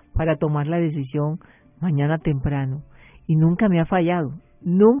necesito para tomar la decisión mañana temprano. Y nunca me ha fallado,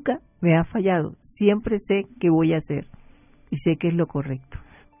 siempre sé qué voy a hacer y sé que es lo correcto.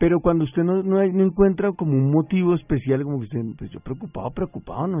 Pero cuando usted no encuentra como un motivo especial, como que usted, pues yo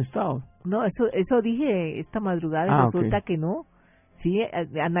preocupado no he estado. No, eso dije esta madrugada, resulta okay. que no. Sí,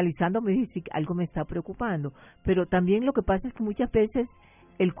 analizando me dice que algo me está preocupando, pero también lo que pasa es que muchas veces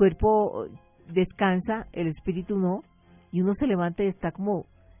el cuerpo descansa, el espíritu no, y uno se levanta y está como,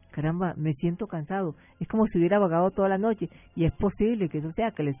 caramba, me siento cansado. Es como si hubiera vagado toda la noche, y es posible que eso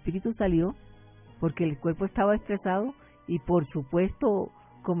sea que el espíritu salió porque el cuerpo estaba estresado y por supuesto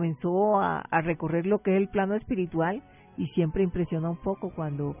comenzó a recorrer lo que es el plano espiritual, y siempre impresiona un poco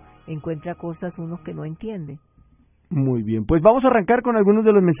cuando encuentra cosas uno que no entiende. Muy bien, pues vamos a arrancar con algunos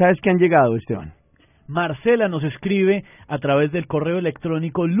de los mensajes que han llegado, Esteban. Marcela nos escribe a través del correo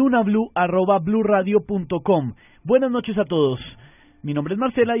electrónico lunablu@bluradio.com. Buenas noches a todos. Mi nombre es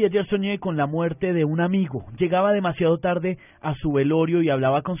Marcela y ayer soñé con la muerte de un amigo. Llegaba demasiado tarde a su velorio y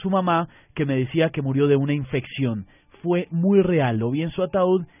hablaba con su mamá, que me decía que murió de una infección. Fue muy real, lo vi en su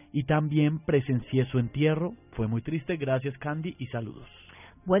ataúd y también presencié su entierro. Fue muy triste. Gracias, Candy, y saludos.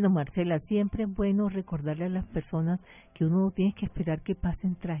 Bueno, Marcela, siempre es bueno recordarle a las personas que uno no tiene que esperar que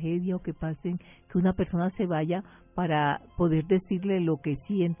pasen tragedia o que una persona se vaya para poder decirle lo que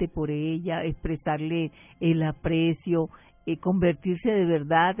siente por ella, expresarle el aprecio. convertirse de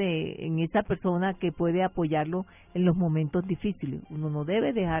verdad en esa persona que puede apoyarlo en los momentos difíciles. Uno no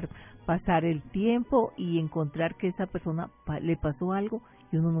debe dejar pasar el tiempo y encontrar que esa persona le pasó algo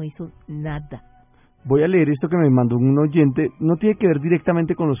y uno no hizo nada. Voy a leer esto que me mandó un oyente, no tiene que ver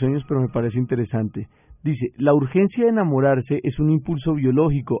directamente con los sueños, pero me parece interesante. Dice, la urgencia de enamorarse es un impulso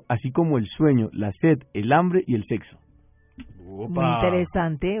biológico, así como el sueño, la sed, el hambre y el sexo. Muy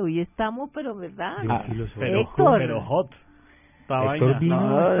interesante, hoy estamos, pero ¿verdad? Héctor. Pero hot. Héctor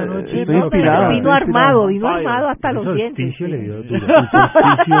vino esta noche. Estoy inspirado, vino armado hasta los dientes. Solsticio le dio duro.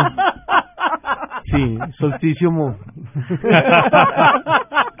 Sí, solsticio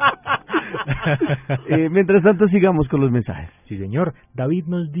mientras tanto sigamos con los mensajes. Sí, señor. David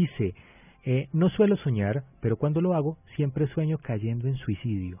nos dice, no suelo soñar, pero cuando lo hago siempre sueño cayendo en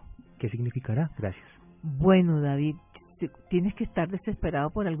suicidio. ¿Qué significará? Gracias. Bueno, David, tienes que estar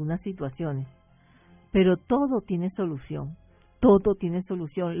desesperado por algunas situaciones, pero todo tiene solución. Todo tiene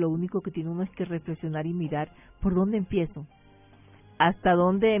solución. Lo único que tiene uno es que reflexionar y mirar por dónde empiezo, hasta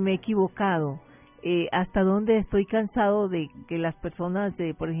dónde me he equivocado, hasta dónde estoy cansado de que las personas,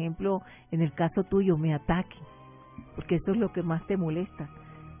 por ejemplo, en el caso tuyo, me ataquen, porque eso es lo que más te molesta.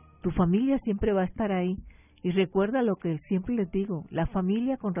 Tu familia siempre va a estar ahí, y recuerda lo que siempre les digo, la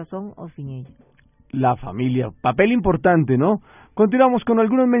familia con razón o sin ella. La familia, papel importante, ¿no? Continuamos con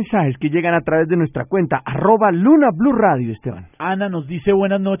algunos mensajes que llegan a través de nuestra cuenta, @Luna Blu Radio, Esteban. Ana nos dice,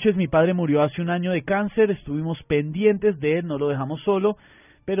 buenas noches, mi padre murió hace un año de cáncer, estuvimos pendientes de él, no lo dejamos solo,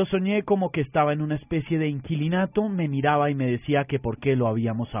 pero soñé como que estaba en una especie de inquilinato, me miraba y me decía que por qué lo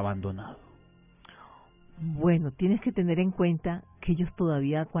habíamos abandonado. Bueno, tienes que tener en cuenta que ellos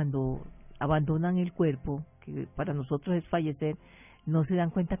todavía cuando abandonan el cuerpo, que para nosotros es fallecer, no se dan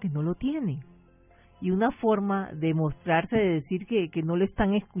cuenta que no lo tienen. Y una forma de mostrarse, de decir que no le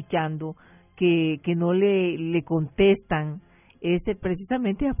están escuchando, que no le contestan, es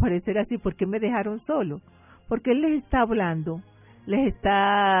precisamente aparecer así. ¿Por qué me dejaron solo? Porque él les está hablando, les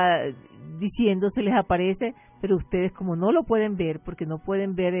está diciendo, se les aparece, pero ustedes como no lo pueden ver, porque no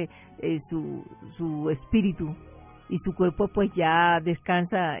pueden ver su espíritu, y su cuerpo pues ya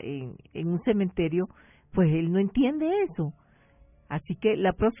descansa en un cementerio, pues él no entiende eso. Así que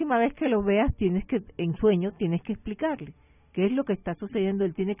la próxima vez que lo veas, en sueño, tienes que explicarle qué es lo que está sucediendo.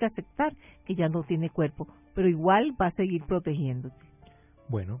 Él tiene que aceptar que ya no tiene cuerpo, pero igual va a seguir protegiéndote.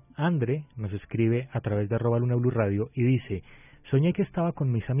 Bueno, André nos escribe a través de @Luna Blu Radio y dice, soñé que estaba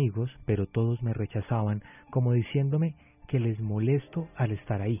con mis amigos, pero todos me rechazaban, como diciéndome que les molesto al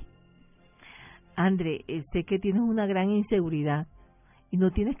estar ahí. André, sé que tienes una gran inseguridad y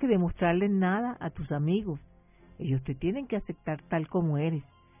no tienes que demostrarle nada a tus amigos. Ellos te tienen que aceptar tal como eres.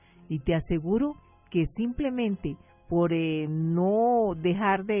 Y te aseguro que simplemente por no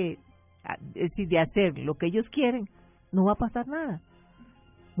dejar de hacer lo que ellos quieren, no va a pasar nada.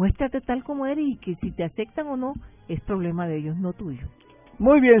 Muéstrate tal como eres y que si te aceptan o no, es problema de ellos, no tuyo.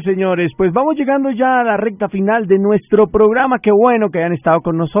 Muy bien, señores, pues vamos llegando ya a la recta final de nuestro programa. Qué bueno que hayan estado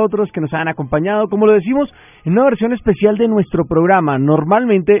con nosotros, que nos hayan acompañado, como lo decimos, en una versión especial de nuestro programa.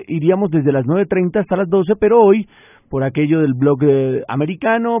 Normalmente iríamos desde las 9:30 hasta las 12, pero hoy, por aquello del blog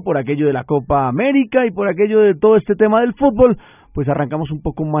americano, por aquello de la Copa América y por aquello de todo este tema del fútbol, pues arrancamos un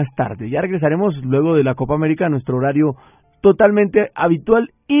poco más tarde. Ya regresaremos luego de la Copa América a nuestro horario totalmente habitual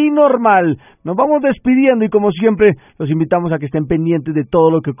y normal. Nos vamos despidiendo y como siempre los invitamos a que estén pendientes de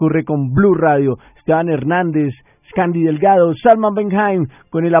todo lo que ocurre con Blu Radio. Esteban Hernández, Candy Delgado, Salman Benheim,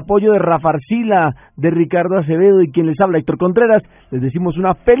 con el apoyo de Rafa Arcila, de Ricardo Acevedo y quien les habla, Héctor Contreras. Les decimos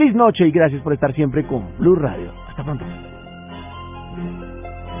una feliz noche y gracias por estar siempre con Blu Radio. Hasta pronto.